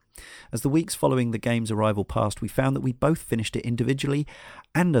games again. As the weeks following the game's arrival passed, we found that we both finished it individually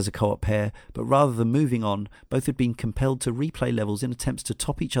and as a co-op pair, but rather than moving on, both had been compelled to replay levels in attempts to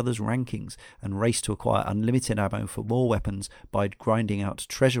top each other's rankings and race to acquire unlimited ammo for more weapons by grinding out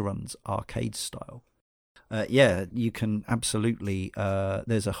treasure runs arcade style. You can absolutely...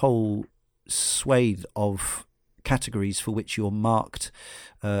 there's a whole swathe of categories for which you're marked,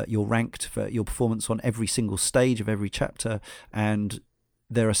 you're ranked for your performance on every single stage of every chapter, and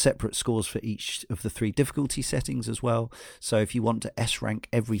there are separate scores for each of the 3 difficulty settings as well. So if you want to S rank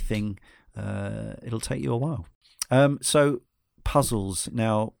everything, it'll take you a while. So puzzles.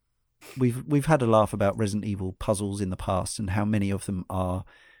 Now, we've had a laugh about Resident Evil puzzles in the past and how many of them are,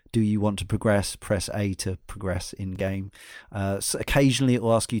 do you want to progress? Press A to progress in game. So occasionally it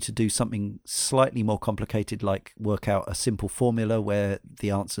will ask you to do something slightly more complicated, like work out a simple formula where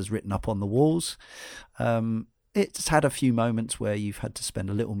the answer's written up on the walls. It's had a few moments where you've had to spend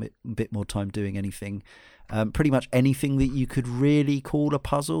a little bit more time doing anything. Pretty much anything that you could really call a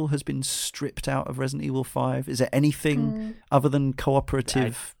puzzle has been stripped out of Resident Evil 5. Is there anything other than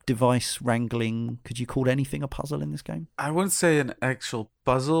cooperative device wrangling? Could you call anything a puzzle in this game? I wouldn't say an actual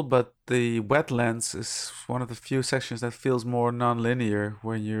puzzle, but the wetlands is one of the few sections that feels more non-linear,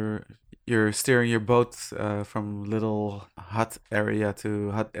 when you're steering your boat from little hut area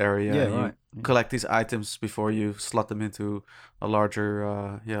to hut area. Yeah, and right. You collect these items before you slot them into a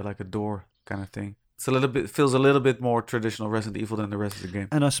larger, like a door kind of thing. Feels a little bit more traditional Resident Evil than the rest of the game.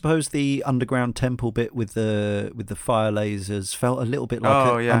 And I suppose the underground temple bit with the fire lasers felt a little bit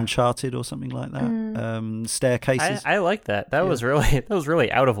like Uncharted or something like that. Staircases. I like that. That was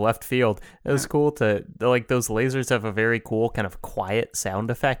really out of left field. It was cool to, like, those lasers have a very cool kind of quiet sound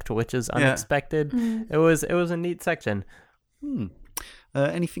effect, which is unexpected. It was a neat section.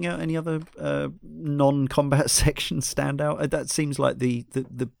 Anything else? Any other non-combat sections stand out? That seems like the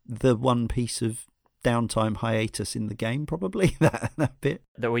one piece of downtime hiatus in the game, probably that bit.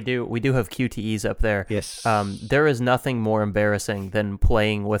 That we do have QTEs up there. Yes. There is nothing more embarrassing than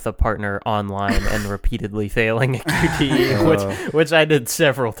playing with a partner online and repeatedly failing a QTE, which I did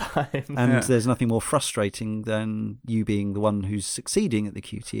several times. And there's nothing more frustrating than you being the one who's succeeding at the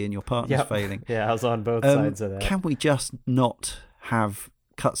QTE and your partner's failing. Yeah, I was on both sides of that. Can we just not have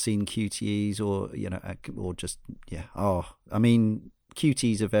cutscene QTEs, or just I mean,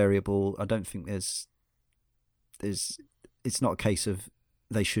 QTEs are variable. I don't think it's not a case of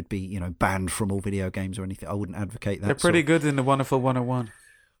they should be, banned from all video games or anything. I wouldn't advocate that. They're pretty good in the Wonderful 101.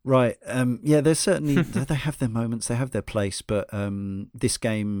 Right. There's certainly they have their moments, they have their place, but this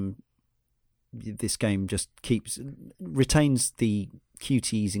game just retains the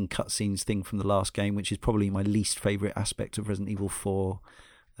QTEs and cutscenes thing from the last game, which is probably my least favorite aspect of Resident Evil 4.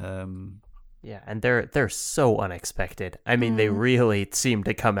 And they're so unexpected. I mean, they really seem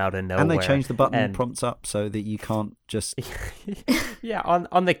to come out of nowhere. And they change the button prompts up so that you can't just...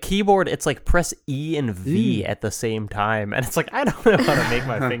 on the keyboard, it's like press E and V at the same time. And it's like, I don't know how to make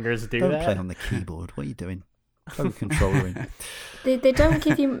my fingers do that. Don't play on the keyboard. What are you doing? Plug the controller in. They don't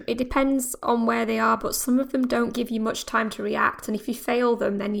give you... It depends on where they are, but some of them don't give you much time to react. And if you fail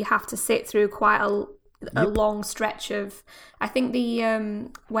them, then you have to sit through quite a long stretch of. I think the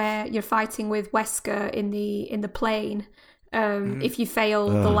where you're fighting with Wesker in the plane. If you fail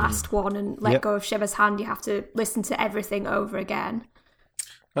the last one and let go of Shiva's hand, you have to listen to everything over again.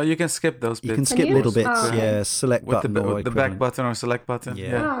 Oh, you can skip those bits. You can skip little bits, Oh, okay. select with button or the back button or select button.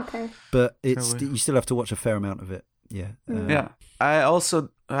 Yeah. Oh, okay. But you still have to watch a fair amount of it. Yeah. Yeah. I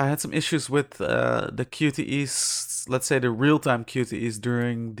had some issues with the QTEs, let's say the real-time QTEs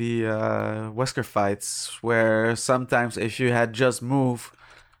during the Wesker fights, where sometimes if you had just moved,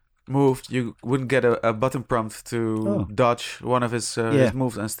 you wouldn't get a button prompt to dodge one of his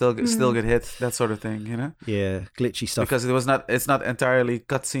moves and still get hit, that sort of thing, you know? Yeah, glitchy stuff. Because it's not entirely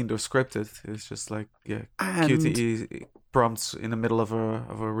cutscened or scripted. It's just like QTE prompts in the middle of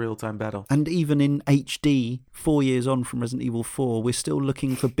a real-time battle. And even in HD, 4 years on from Resident Evil 4, we're still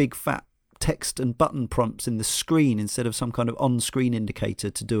looking for big fat text and button prompts in the screen instead of some kind of on-screen indicator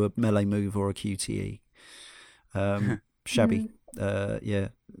to do a melee move or a QTE. Shabby.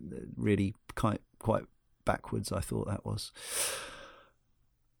 Really quite backwards, I thought that was.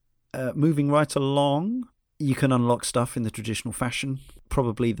 Moving right along, you can unlock stuff in the traditional fashion.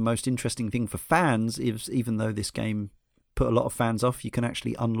 Probably the most interesting thing for fans is, even though this game put a lot of fans off, you can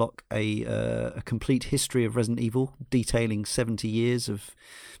actually unlock a complete history of Resident Evil, detailing 70 years of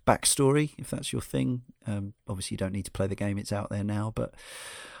backstory, if that's your thing. Obviously, you don't need to play the game, it's out there now. But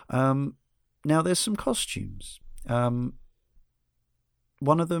now there's some costumes.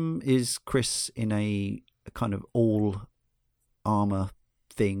 One of them is Chris in a kind of all armor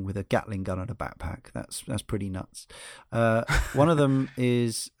thing with a Gatling gun and a backpack. That's pretty nuts. One of them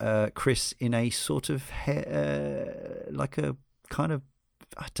is Chris in a sort of like a kind of,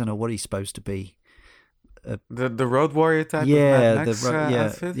 I don't know what he's supposed to be. The Road Warrior type of Mad Max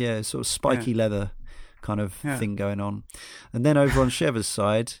outfit? Yeah, sort of spiky leather kind of thing going on. And then over on Sheva's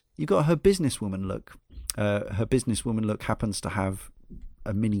side, you got her businesswoman look. Her businesswoman look happens to have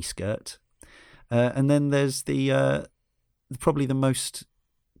a mini skirt, and then there's the probably the most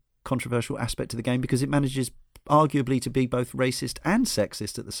controversial aspect of the game, because it manages arguably to be both racist and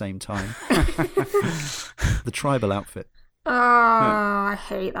sexist at the same time. The tribal outfit. Oh, I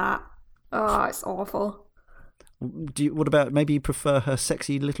hate that. Oh, it's awful. What about, maybe you prefer her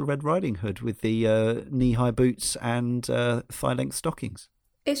sexy Little Red Riding Hood with the knee-high boots and thigh-length stockings?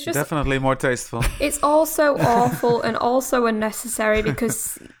 It's just definitely more tasteful. It's also awful and also unnecessary,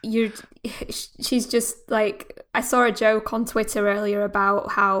 because she's just like, I saw a joke on Twitter earlier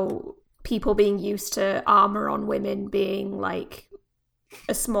about how people being used to armor on women being like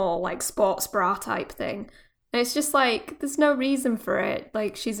a small like sports bra type thing. And it's just like, there's no reason for it.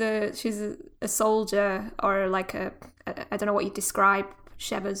 Like, she's a soldier, or like I don't know what you describe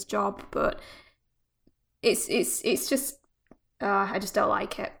Sheva's job, but it's just I just don't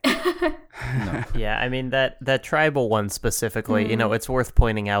like it. No. Yeah, I mean that tribal one specifically, you know, it's worth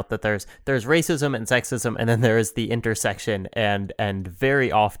pointing out that there's racism and sexism, and then there is the intersection, and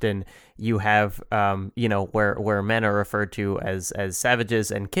very often you have you know, where men are referred to as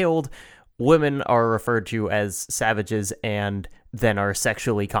savages and killed, women are referred to as savages and then are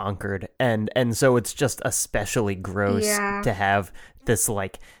sexually conquered, and so it's just especially gross to have this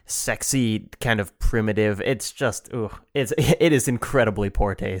like sexy kind of primitive. It's just it is incredibly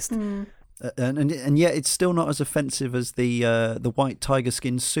poor taste. And yet it's still not as offensive as the white tiger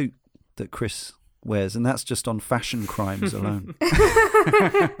skin suit that Chris wears, and that's just on fashion crimes alone.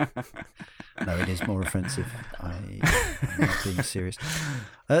 No, it is more offensive. I'm not being serious.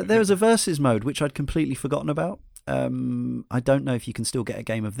 There was a versus mode which I'd completely forgotten about. I don't know if you can still get a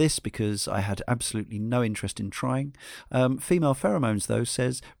game of this, because I had absolutely no interest in trying. Female Pheromones, though,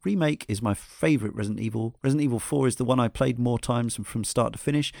 says, Remake is my favourite Resident Evil. Resident Evil 4 is the one I played more times from start to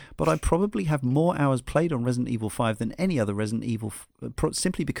finish, but I probably have more hours played on Resident Evil 5 than any other Resident Evil,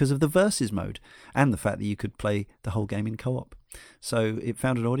 simply because of the versus mode and the fact that you could play the whole game in co-op. So it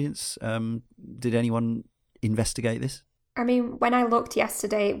found an audience. Did anyone investigate this? I mean, when I looked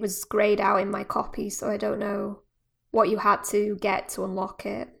yesterday, it was greyed out in my copy, so I don't know what you had to get to unlock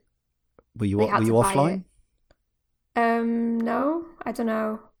it. Were you offline? No, I don't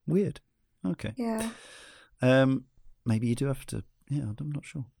know. Weird. Okay. Yeah. Maybe you do have to. Yeah, I'm not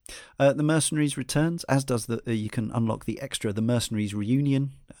sure. The Mercenaries returns, as does you can unlock the extra, the Mercenaries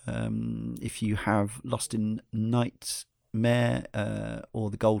Reunion. If you have Lost in Nightmare or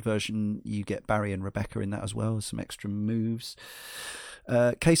the gold version, you get Barry and Rebecca in that as well, some extra moves.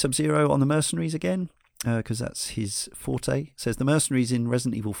 K-Sub-Zero on the Mercenaries again. because that's his forte. Says the mercenaries in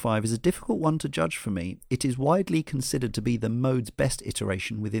Resident Evil 5 is a difficult one to judge for me. It is widely considered to be the mode's best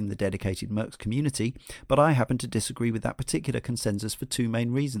iteration within the dedicated Mercs community, but I happen to disagree with that particular consensus for two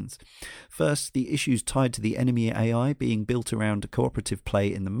main reasons. First, the issues tied to the enemy AI being built around cooperative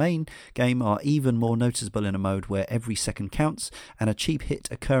play in the main game are even more noticeable in a mode where every second counts, and a cheap hit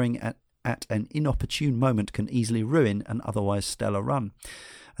occurring at an inopportune moment can easily ruin an otherwise stellar run.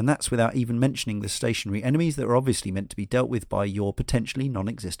 And that's without even mentioning the stationary enemies that are obviously meant to be dealt with by your potentially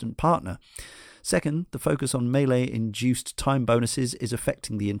non-existent partner. Second, the focus on melee-induced time bonuses is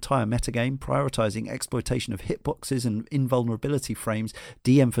affecting the entire metagame, prioritising exploitation of hitboxes and invulnerability frames,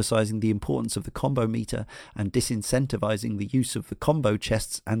 de-emphasising the importance of the combo meter, and disincentivising the use of the combo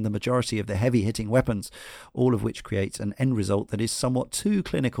chests and the majority of the heavy-hitting weapons, all of which creates an end result that is somewhat too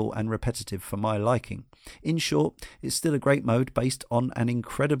clinical and repetitive for my liking. In short, it's still a great mode based on an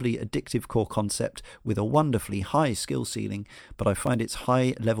incredibly addictive core concept with a wonderfully high skill ceiling, but I find its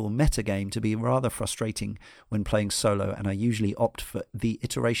high-level metagame to be rather frustrating when playing solo, and I usually opt for the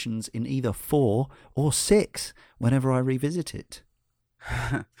iterations in either 4 or 6 whenever I revisit it.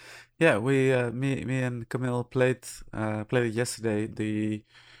 Yeah, me and Camille played it yesterday. The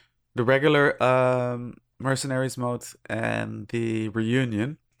regular mercenaries mode and the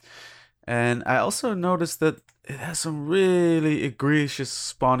reunion, and I also noticed that it has some really egregious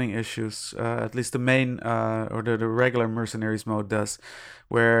spawning issues. At least the main or the regular mercenaries mode does,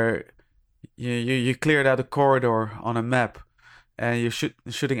 where you cleared out a corridor on a map, and you're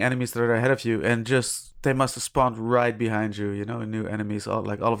shooting enemies that are ahead of you, and just they must have spawned right behind you. You know, new enemies. All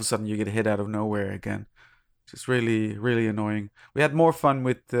of a sudden you get hit out of nowhere again. It's really really annoying. We had more fun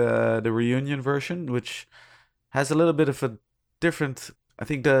with the reunion version, which has a little bit of a different. I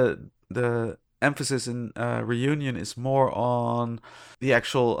think the emphasis in reunion is more on the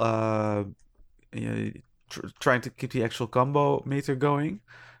actual trying to keep the actual combo meter going.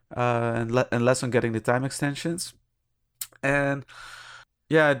 And less on getting the time extensions. And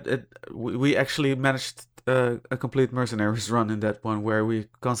yeah, we actually managed a complete mercenaries run in that one, where we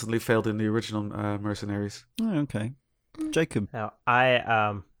constantly failed in the original mercenaries. Oh, okay. Jacob. Now,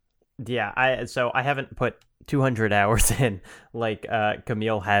 I haven't put 200 hours in like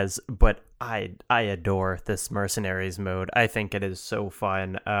Camille has, but I adore this mercenaries mode. I think it is so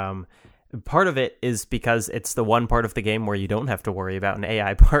fun. Part of it is because it's the one part of the game where you don't have to worry about an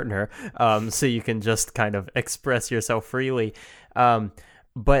AI partner, so you can just kind of express yourself freely.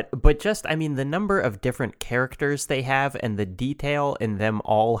 But just, I mean, the number of different characters they have and the detail in them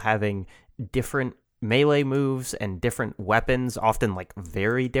all having different melee moves and different weapons, often like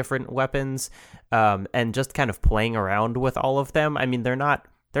very different weapons, and just kind of playing around with all of them. I mean, they're not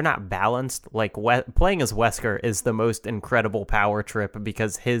balanced. Like playing as Wesker is the most incredible power trip,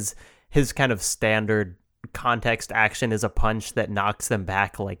 because his kind of standard context action is a punch that knocks them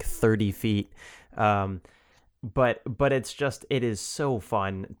back like 30 feet. But it is so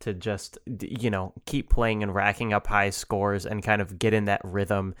fun to just, keep playing and racking up high scores and kind of get in that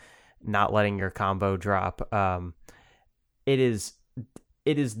rhythm, not letting your combo drop. It is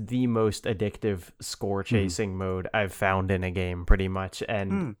the most addictive score chasing mode I've found in a game, pretty much.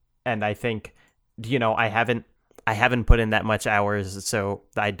 And I think, I haven't put in that much hours, so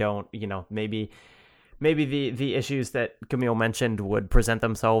I don't, maybe the issues that Camille mentioned would present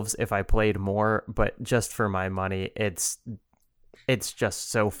themselves if I played more, but just for my money, it's just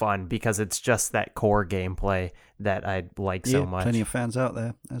so fun, because it's just that core gameplay that I like so much. Plenty of fans out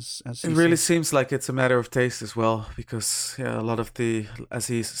there, as it really seems like it's a matter of taste as well, because a lot of as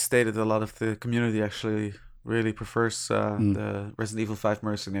he stated, a lot of the community actually really prefers the Resident Evil 5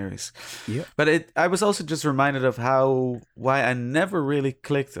 mercenaries. Yeah. But I was also just reminded of why I never really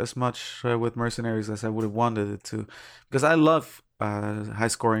clicked as much with mercenaries as I would have wanted it to, because I love high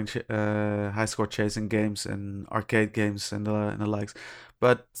score chasing games and arcade games and the likes.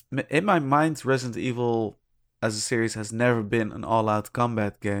 But in my mind, Resident Evil as a series has never been an all-out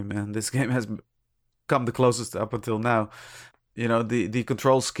combat game, and this game has come the closest up until now. The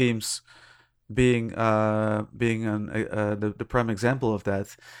control schemes being the prime example of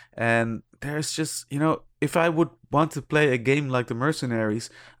that. And there's just, if I would want to play a game like the Mercenaries,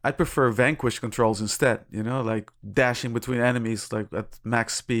 I'd prefer Vanquish controls instead, like dashing between enemies like at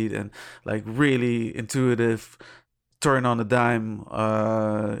max speed, and like really intuitive, turn on a dime,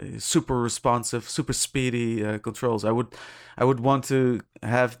 super responsive, super speedy controls. I would want to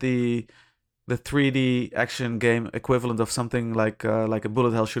have the 3D action game equivalent of something like a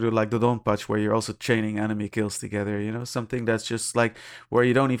bullet hell shooter like the Donpachi, where you're also chaining enemy kills together. Something that's just like where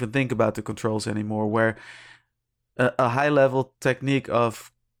you don't even think about the controls anymore, where a high level technique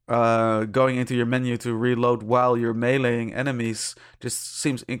of going into your menu to reload while you're meleeing enemies just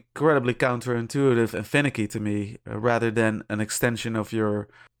seems incredibly counterintuitive and finicky to me, rather than an extension of your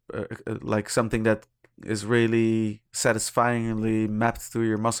like something that is really satisfyingly mapped to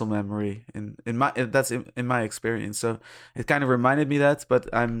your muscle memory. That's in my experience. So it kind of reminded me that, but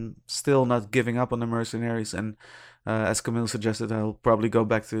I'm still not giving up on the mercenaries. And as Camille suggested, I'll probably go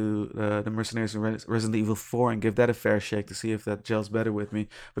back to the mercenaries in Resident Evil 4 and give that a fair shake to see if that gels better with me.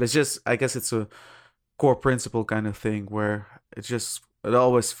 But it's just, I guess it's a core principle kind of thing where it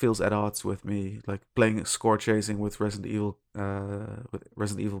always feels at odds with me, like playing score chasing with Resident Evil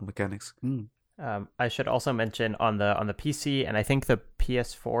mechanics. I should also mention on the PC and I think the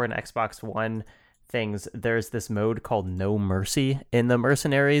PS4 and Xbox One things, there's this mode called No Mercy in the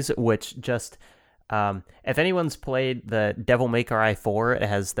Mercenaries, which just if anyone's played the Devil May Cry 4, it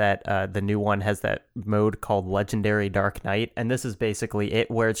has that the new one has that mode called Legendary Dark Knight, and this is basically it,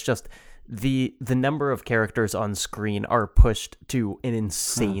 where it's just the number of characters on screen are pushed to an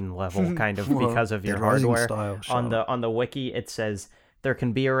insane level, kind of because of your hardware. On the wiki, it says there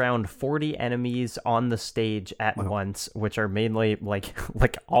can be around 40 enemies on the stage at once, which are mainly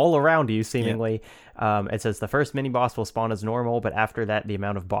like all around you, seemingly. Yeah. It says the first mini boss will spawn as normal, but after that, the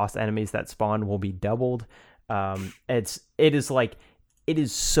amount of boss enemies that spawn will be doubled. It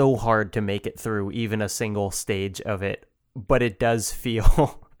is so hard to make it through even a single stage of it, but it does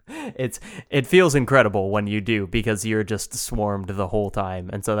feel it feels incredible when you do, because you're just swarmed the whole time,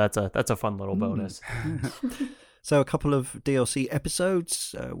 and so that's a fun little bonus. So a couple of DLC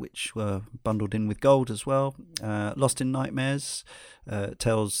episodes, which were bundled in with gold as well. Lost in Nightmares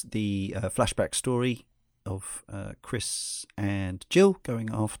tells the flashback story of Chris and Jill going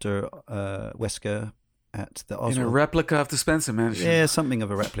after Wesker at the Oswald. In a replica of the Spencer Mansion. Yeah, something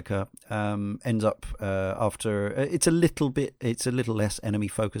of a replica. Ends up after... it's a little less enemy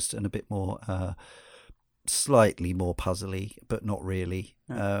focused and a bit more... slightly more puzzly, but not really.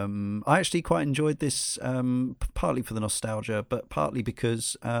 I actually quite enjoyed this, partly for the nostalgia, but partly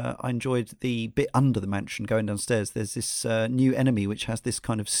because I enjoyed the bit under the mansion going downstairs. There's this new enemy which has this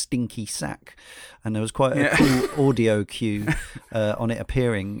kind of stinky sack, and there was quite a cool audio cue on it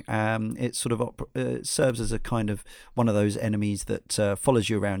appearing. It sort of serves as a kind of one of those enemies that follows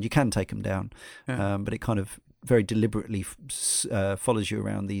you around. You can take them down, but it kind of very deliberately follows you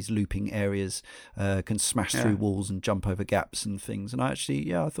around these looping areas, can smash through walls and jump over gaps and things. And I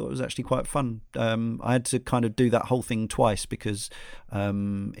thought it was actually quite fun. I had to kind of do that whole thing twice because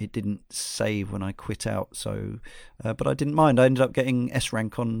it didn't save when I quit out. So, but I didn't mind. I ended up getting S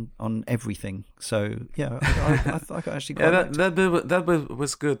rank on everything. So yeah, I actually quite that bit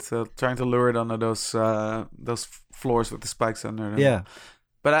was good. Trying to lure it under those floors with the spikes under them. Yeah.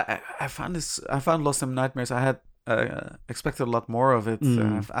 But I found Lost in Nightmares. I had expected a lot more of it.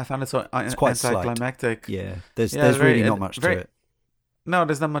 I found it so it's quite anticlimactic. Yeah, there's really not much to it. No,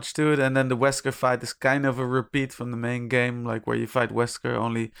 there's not much to it. And then the Wesker fight is kind of a repeat from the main game, like where you fight Wesker,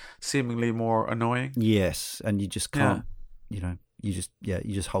 only seemingly more annoying. Yes, and you just can't, you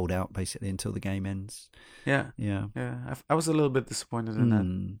just hold out basically until the game ends. Yeah. I was a little bit disappointed in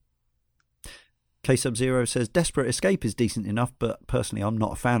that. K-Sub-Zero says, Desperate Escape is decent enough, but personally I'm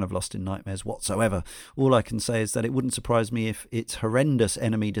not a fan of Lost in Nightmares whatsoever. All I can say is that it wouldn't surprise me if its horrendous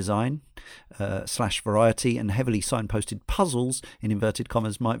enemy design, / variety, and heavily signposted puzzles, in inverted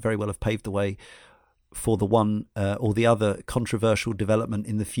commas, might very well have paved the way for the one or the other controversial development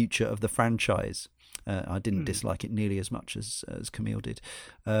in the future of the franchise. I didn't dislike it nearly as much as Camille did.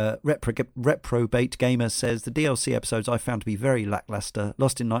 Reprobate Gamer says, the DLC episodes I found to be very lackluster.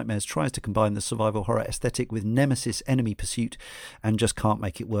 Lost in Nightmares tries to combine the survival horror aesthetic with nemesis enemy pursuit and just can't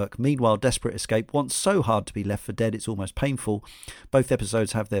make it work. Meanwhile, Desperate Escape wants so hard to be Left 4 Dead it's almost painful. Both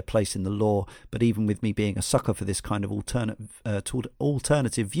episodes have their place in the lore, but even with me being a sucker for this kind of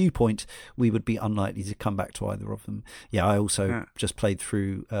alternative viewpoint, we would be unlikely to come back to either of them. Yeah, I also just played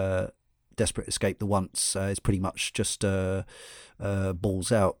through Desperate Escape the once. It's pretty much just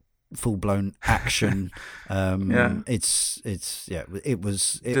balls out, full blown action. It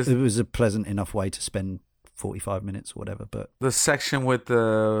was a pleasant enough way to spend 45 minutes or whatever. But the section with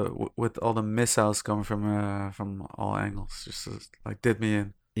all the missiles coming from all angles just like did me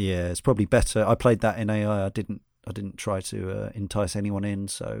in. Yeah, it's probably better. I played that in AI. I didn't try to entice anyone in,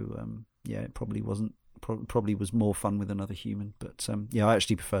 so it probably wasn't. Probably was more fun with another human, but I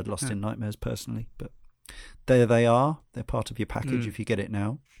actually preferred Lost in Nightmares personally. But there they are. They're part of your package if you get it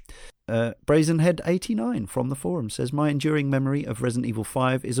now. Brazenhead89 from the forum says, my enduring memory of Resident Evil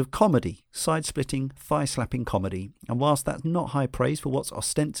 5 is of comedy, side-splitting, thigh-slapping comedy. And whilst that's not high praise for what's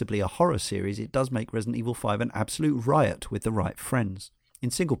ostensibly a horror series, it does make Resident Evil 5 an absolute riot with the right friends. In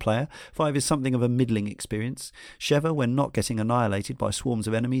single player, 5 is something of a middling experience. Sheva, when not getting annihilated by swarms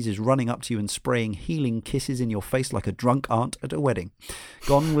of enemies, is running up to you and spraying healing kisses in your face like a drunk aunt at a wedding.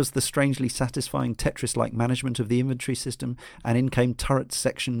 Gone was the strangely satisfying Tetris-like management of the inventory system, and in came turret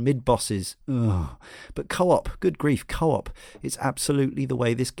section mid-bosses. Ugh. But co-op, good grief, co-op. It's absolutely the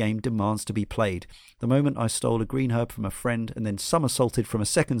way this game demands to be played. The moment I stole a green herb from a friend and then somersaulted from a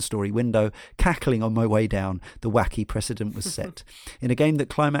second-story window, cackling on my way down, the wacky precedent was set. In a game that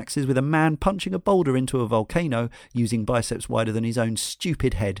climaxes with a man punching a boulder into a volcano using biceps wider than his own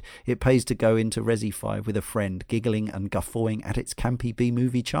stupid head, it pays to go into Resi 5 with a friend, giggling and guffawing at its campy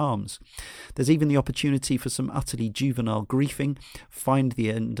B-movie charms. There's even the opportunity for some utterly juvenile griefing. Find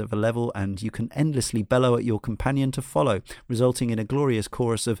the end of a level and you can endlessly bellow at your companion to follow, resulting in a glorious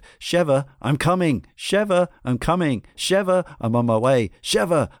chorus of "Sheva, I'm coming! Sheva, I'm coming! Sheva, I'm on my way!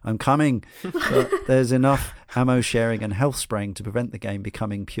 Sheva, I'm coming!" But there's enough ammo sharing and health spraying to prevent the game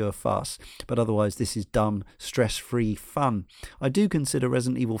becoming pure farce. But otherwise, this is dumb, stress-free fun. I do consider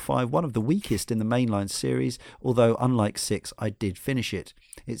Resident Evil 5 one of the weakest in the mainline series, although unlike 6, I did finish it.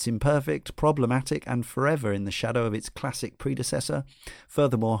 It's imperfect, problematic, and forever in the shadow of its classic predecessor.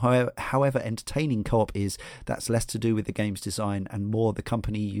 Furthermore, however entertaining co-op is, that's less to do with the game's design and more the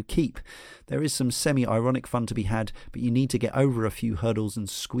company you keep. There is some semi-ironic fun to be had, but you need to get over a few hurdles and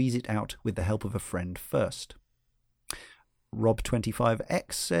squeeze it out with the help of a friend first.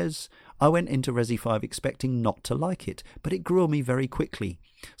 Rob25X says, I went into Resi 5 expecting not to like it, but it grew on me very quickly.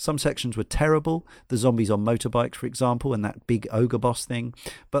 Some sections were terrible, the zombies on motorbikes, for example, and that big ogre boss thing,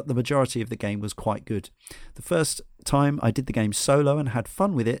 but the majority of the game was quite good. The first time I did the game solo and had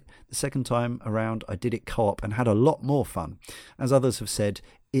fun with it. The second time around I did it co-op and had a lot more fun. As others have said,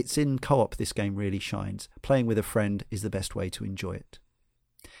 it's in co-op this game really shines. Playing with a friend is the best way to enjoy it.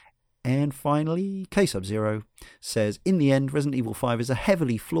 And finally, K-Sub-Zero says, in the end, Resident Evil 5 is a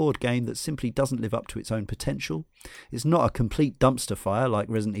heavily flawed game that simply doesn't live up to its own potential. It's not a complete dumpster fire like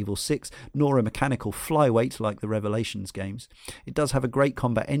Resident Evil 6, nor a mechanical flyweight like the Revelations games. It does have a great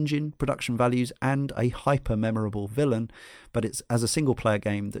combat engine, production values, and a hyper-memorable villain, but it's as a single-player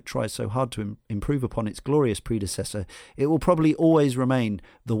game that tries so hard to improve upon its glorious predecessor, it will probably always remain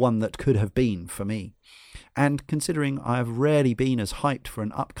the one that could have been for me. And considering I have rarely been as hyped for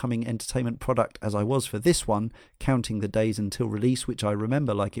an upcoming entertainment product as I was for this one, counting the days until release, which I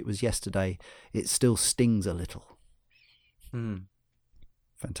remember like it was yesterday, it still stings a little.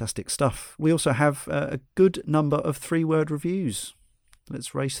 Fantastic stuff. We also have a good number of 3-word reviews.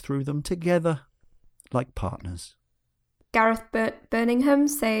 Let's race through them together, like partners. Gareth Birmingham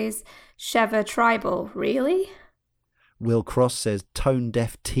says, Sheva Tribal, really? Will Cross says,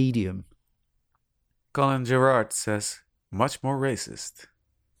 tone-deaf tedium. Colin Gerard says, much more racist.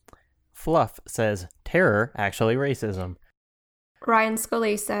 Fluff says, terror, actually racism. Ryan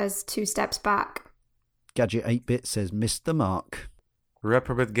Scully says, 2 steps back. Gadget 8-Bit says, missed the mark.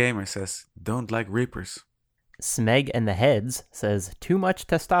 Reprobate Gamer says, don't like Reapers. Smeg and the Heads says, too much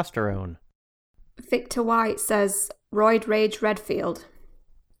testosterone. Victor White says, Roid Rage Redfield.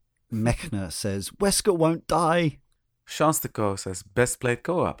 Mechner says, Wesker won't die. Shanstico says, best played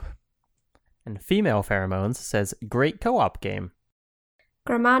co-op. And Female Pheromones says, great co-op game.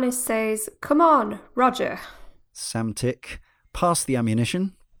 Gramanis says, come on, Roger. Samtic, pass the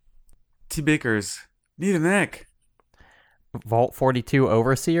ammunition. T-Bakers, need an egg. Vault 42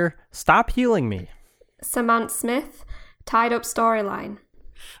 Overseer, stop healing me. Samantha Smith, tied up storyline.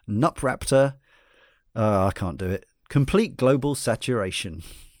 Nupraptor, I can't do it. Complete global saturation.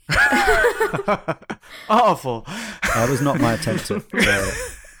 Awful. That was not my attempt at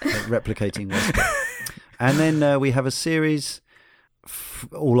replicating Wesker. And then we have a series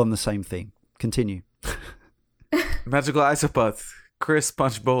all on the same theme. Continue. Magical Isopod, Chris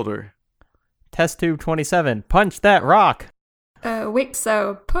Punch Boulder. Test Tube 27, punch that rock.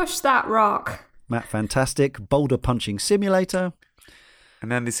 Wixo, push that rock. Matt Fantastic, Boulder Punching Simulator.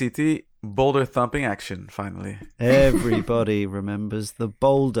 And then the CT, Boulder Thumping Action, finally. Everybody remembers the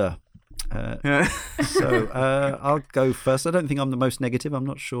boulder. So I'll go first. I don't think I'm the most negative. I'm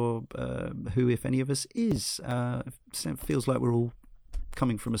not sure who, if any of us, is. It feels like we're all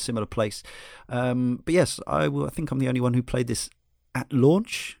coming from a similar place. But yes, I think I'm the only one who played this at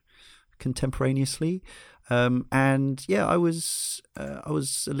launch, contemporaneously. And yeah, I was a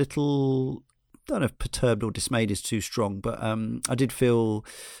little, I don't know if perturbed or dismayed is too strong, but I did feel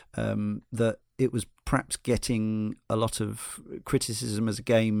that it was perhaps getting a lot of criticism as a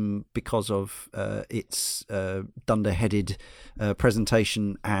game because of its dunderheaded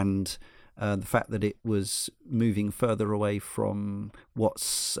presentation and the fact that it was moving further away from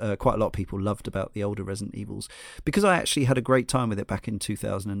what's quite a lot of people loved about the older Resident Evils, because I actually had a great time with it back in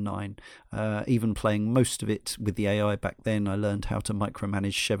 2009. Even playing most of it with the AI back then, I learned how to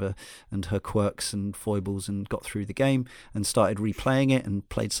micromanage Sheva and her quirks and foibles, and got through the game and started replaying it and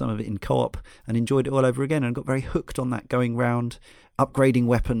played some of it in co-op and enjoyed it all over again, and got very hooked on that. Going round, upgrading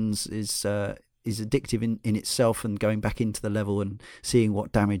weapons is addictive in itself, and going back into the level and seeing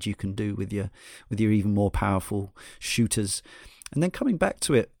what damage you can do with your even more powerful shooters. And then coming back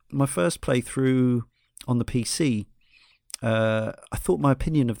to it, my first playthrough on the PC, I thought my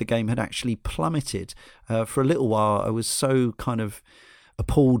opinion of the game had actually plummeted. For a little while, I was so kind of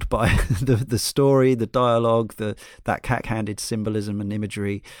appalled by the story, the dialogue, that cack-handed symbolism and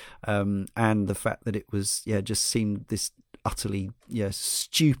imagery, and the fact that it was just seemed this utterly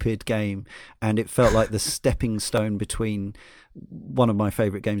stupid game, and it felt like the stepping stone between one of my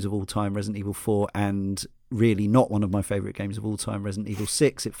favourite games of all time, Resident Evil 4, and really not one of my favourite games of all time, Resident Evil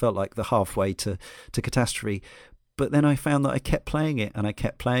 6. It felt like the halfway to catastrophe. But then I found that I kept playing it, and I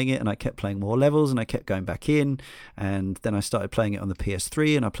kept playing it, and I kept playing more levels, and I kept going back in, and then I started playing it on the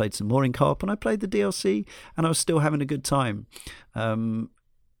PS3, and I played some more in co-op, and I played the DLC, and I was still having a good time.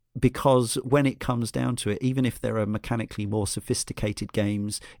 Because when it comes down to it, even if there are mechanically more sophisticated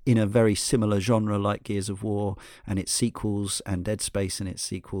games in a very similar genre like Gears of War and its sequels, and Dead Space and its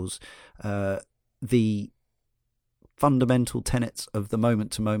sequels, the fundamental tenets of the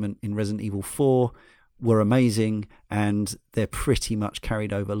moment-to-moment in Resident Evil 4 were amazing, and they're pretty much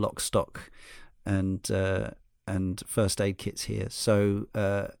carried over lock, stock, and first aid kits here. So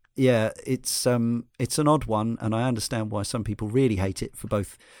it's an odd one, and I understand why some people really hate it for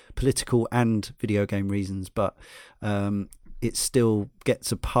both political and video game reasons, but it still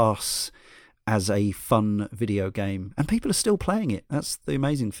gets a pass as a fun video game, and people are still playing it. That's the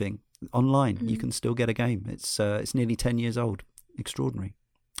amazing thing. Online, you can still get a game. It's nearly 10 years old. Extraordinary.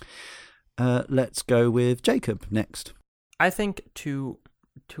 Let's go with Jacob next. I think to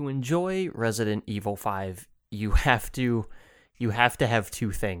enjoy Resident Evil 5, you have to have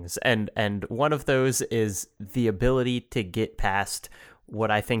two things, and one of those is the ability to get past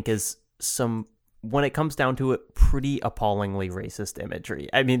what I think is when it comes down to it, pretty appallingly racist imagery.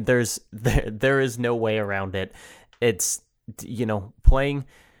 I mean, there is no way around it. It's,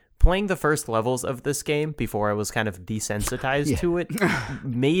 playing the first levels of this game before I was kind of desensitized to it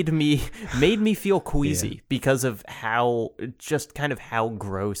made me feel queasy because of how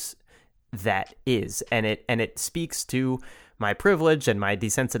gross that is, and it speaks to my privilege and my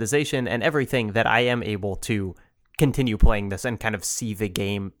desensitization and everything that I am able to continue playing this and kind of see the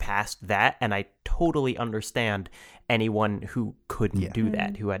game past that. And I totally understand anyone who couldn't do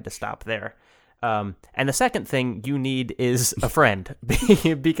that, who had to stop there. And the second thing you need is a friend,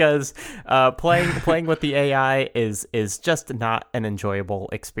 because playing with the AI is just not an enjoyable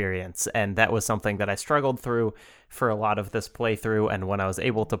experience. And that was something that I struggled through for a lot of this playthrough. And when I was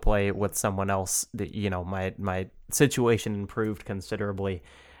able to play with someone else, my situation improved considerably.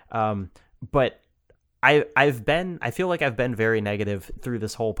 But I feel like I've been very negative through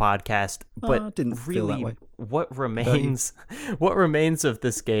this whole podcast, but didn't really feel that way. what remains of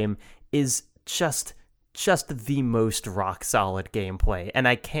this game is just the most rock solid gameplay, and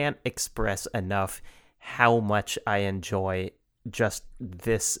I can't express enough how much I enjoy just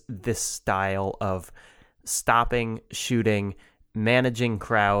this style of stopping, shooting, managing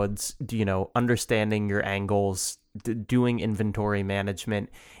crowds, understanding your angles, doing inventory management.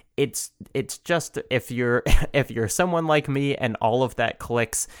 It's just, if you're someone like me and all of that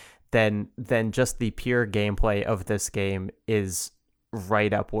clicks, then just the pure gameplay of this game is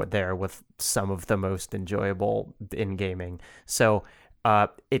right up there with some of the most enjoyable in gaming. So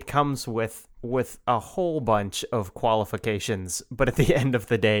it comes with a whole bunch of qualifications, but at the end of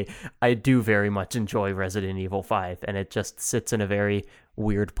the day, I do very much enjoy Resident Evil 5, and it just sits in a very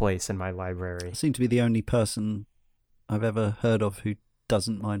weird place in my library. I seem to be the only person I've ever heard of who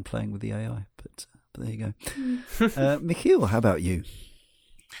doesn't mind playing with the AI, but there you go. Michiel, how about you?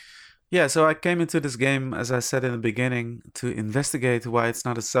 Yeah, so I came into this game, as I said in the beginning, to investigate why it's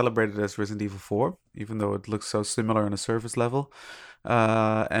not as celebrated as Resident Evil 4, even though it looks so similar on a surface level,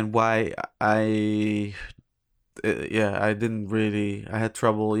 and why I had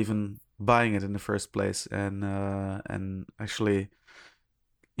trouble even buying it in the first place, and actually,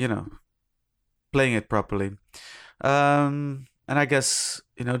 playing it properly. And I guess,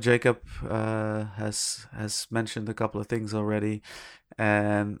 Jacob has mentioned a couple of things already,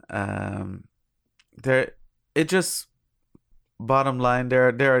 and bottom line, there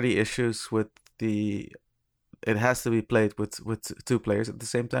are the issues with the it has to be played with 2 players at the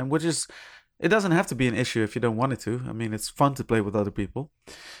same time, which is, it doesn't have to be an issue if you don't want it to. I mean, it's fun to play with other people,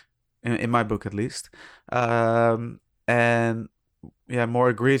 in my book at least. And yeah, more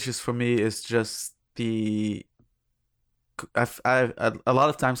egregious for me is just the. I a lot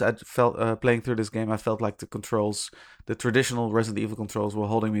of times I felt playing through this game, I felt like the traditional Resident Evil controls were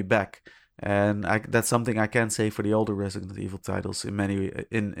holding me back, and that's something I can say for the older Resident Evil titles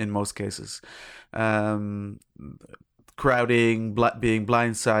in most cases. Crowding, being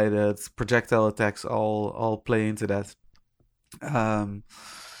blindsided, projectile attacks all play into that. But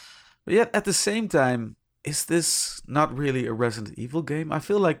yet at the same time, is this not really a Resident Evil game? I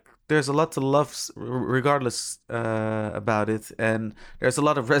feel like there's a lot to love regardless about it, and there's a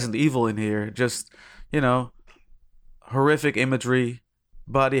lot of Resident Evil in here. Just, horrific imagery,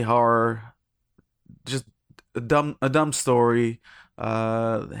 body horror, just a dumb story,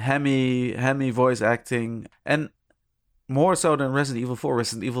 hammy voice acting, and more so than Resident Evil 4.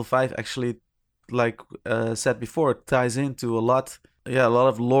 Resident Evil 5 actually, like said before, ties into a lot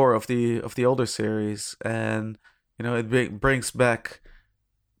of lore of the older series, and it brings back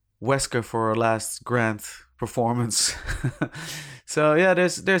Wesker for our last grand performance. So yeah,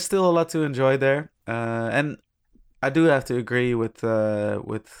 there's still a lot to enjoy there, and I do have to agree with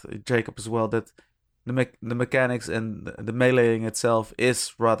Jacob as well that the mechanics and the meleeing itself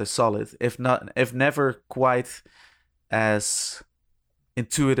is rather solid, if never quite as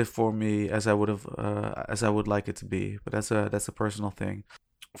intuitive for me as I would like it to be. But that's a personal thing.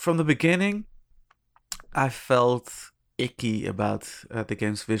 From the beginning, I felt icky about the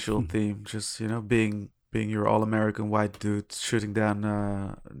game's visual theme, just being your all-American white dude shooting down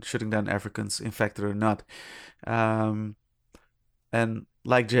Africans, infected or not, and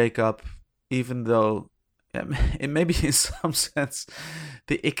like Jacob, even though it maybe in some sense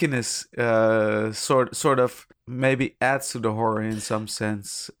the ickiness sort of maybe adds to the horror in some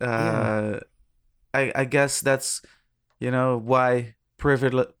sense. I guess that's why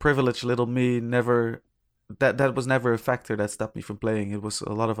privileged little me never. That was never a factor that stopped me from playing. It was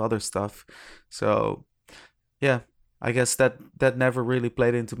a lot of other stuff. So, yeah, I guess that never really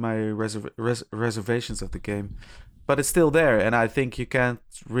played into my reservations of the game. But it's still there, and I think you can't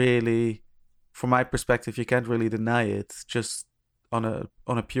really, from my perspective, you can't really deny it just on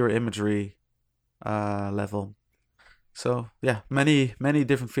a pure imagery level. So, yeah, many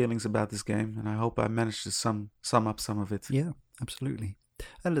different feelings about this game, and I hope I managed to sum up some of it. Yeah, absolutely.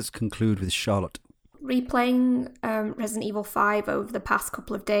 And let's conclude with Charlotte. Replaying Resident Evil 5 over the past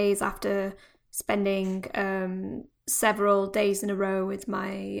couple of days after spending several days in a row with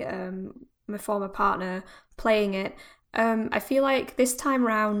my my former partner playing it, I feel like this time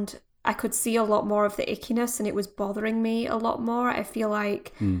round I could see a lot more of the ickiness, and it was bothering me a lot more. I feel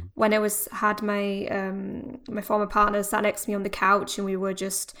like when I had my my former partner sat next to me on the couch and we were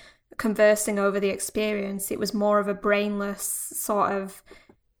just conversing over the experience, it was more of a brainless sort of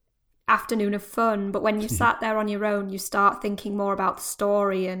afternoon of fun. But when you sat there on your own, you start thinking more about the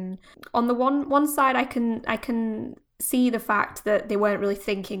story, and on the one side I can see the fact that they weren't really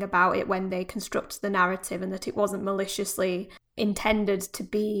thinking about it when they constructed the narrative, and that it wasn't maliciously intended to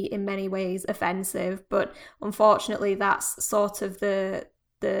be in many ways offensive. But unfortunately that's sort of the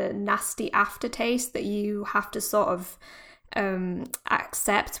nasty aftertaste that you have to sort of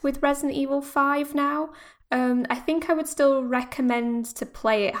accept with Resident Evil 5 now. I think I would still recommend to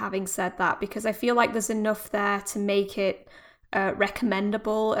play it, having said that, because I feel like there's enough there to make it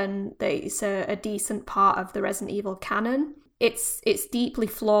recommendable, and that it's a decent part of the Resident Evil canon. It's deeply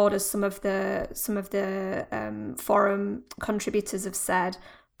flawed, as some of the forum contributors have said,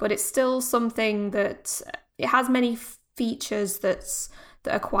 but it's still something that it has many features that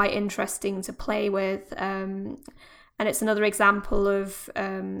are quite interesting to play with. And it's another example of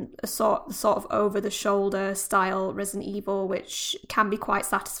a sort of over-the-shoulder style Resident Evil, which can be quite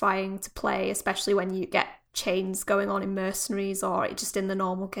satisfying to play, especially when you get chains going on in Mercenaries or just in the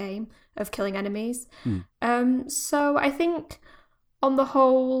normal game of killing enemies. So I think, on the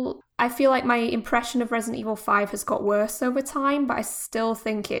whole, I feel like my impression of Resident Evil 5 has got worse over time, but I still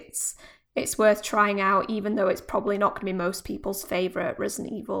think it's worth trying out, even though it's probably not going to be most people's favourite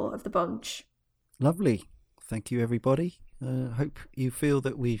Resident Evil of the bunch. Lovely. Thank you, everybody. Hope you feel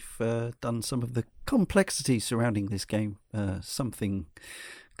that we've done some of the complexity surrounding this game, something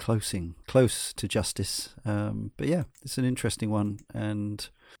close to justice. But yeah, it's an interesting one, and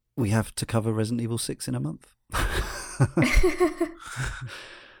we have to cover Resident Evil 6 in a month,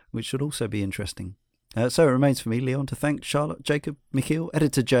 which should also be interesting. So it remains for me, Leon, to thank Charlotte, Jacob, Michiel,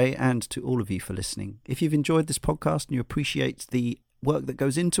 Editor Jay, and to all of you for listening. If you've enjoyed this podcast and you appreciate the work that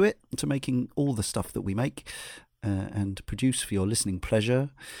goes into it, to making all the stuff that we make and produce for your listening pleasure.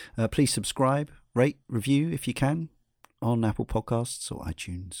 Please subscribe, rate, review if you can on Apple Podcasts or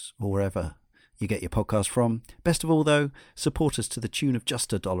iTunes or wherever you get your podcast from. Best of all, though, support us to the tune of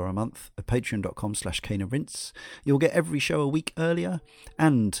just $1 a month at patreon.com/CaneandRinse. You'll get every show a week earlier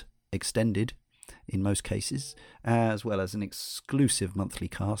and extended in most cases, as well as an exclusive monthly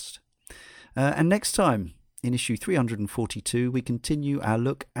cast. And next time, in issue 342, we continue our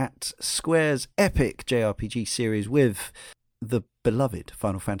look at Square's epic JRPG series with the beloved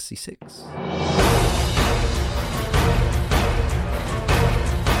Final Fantasy VI.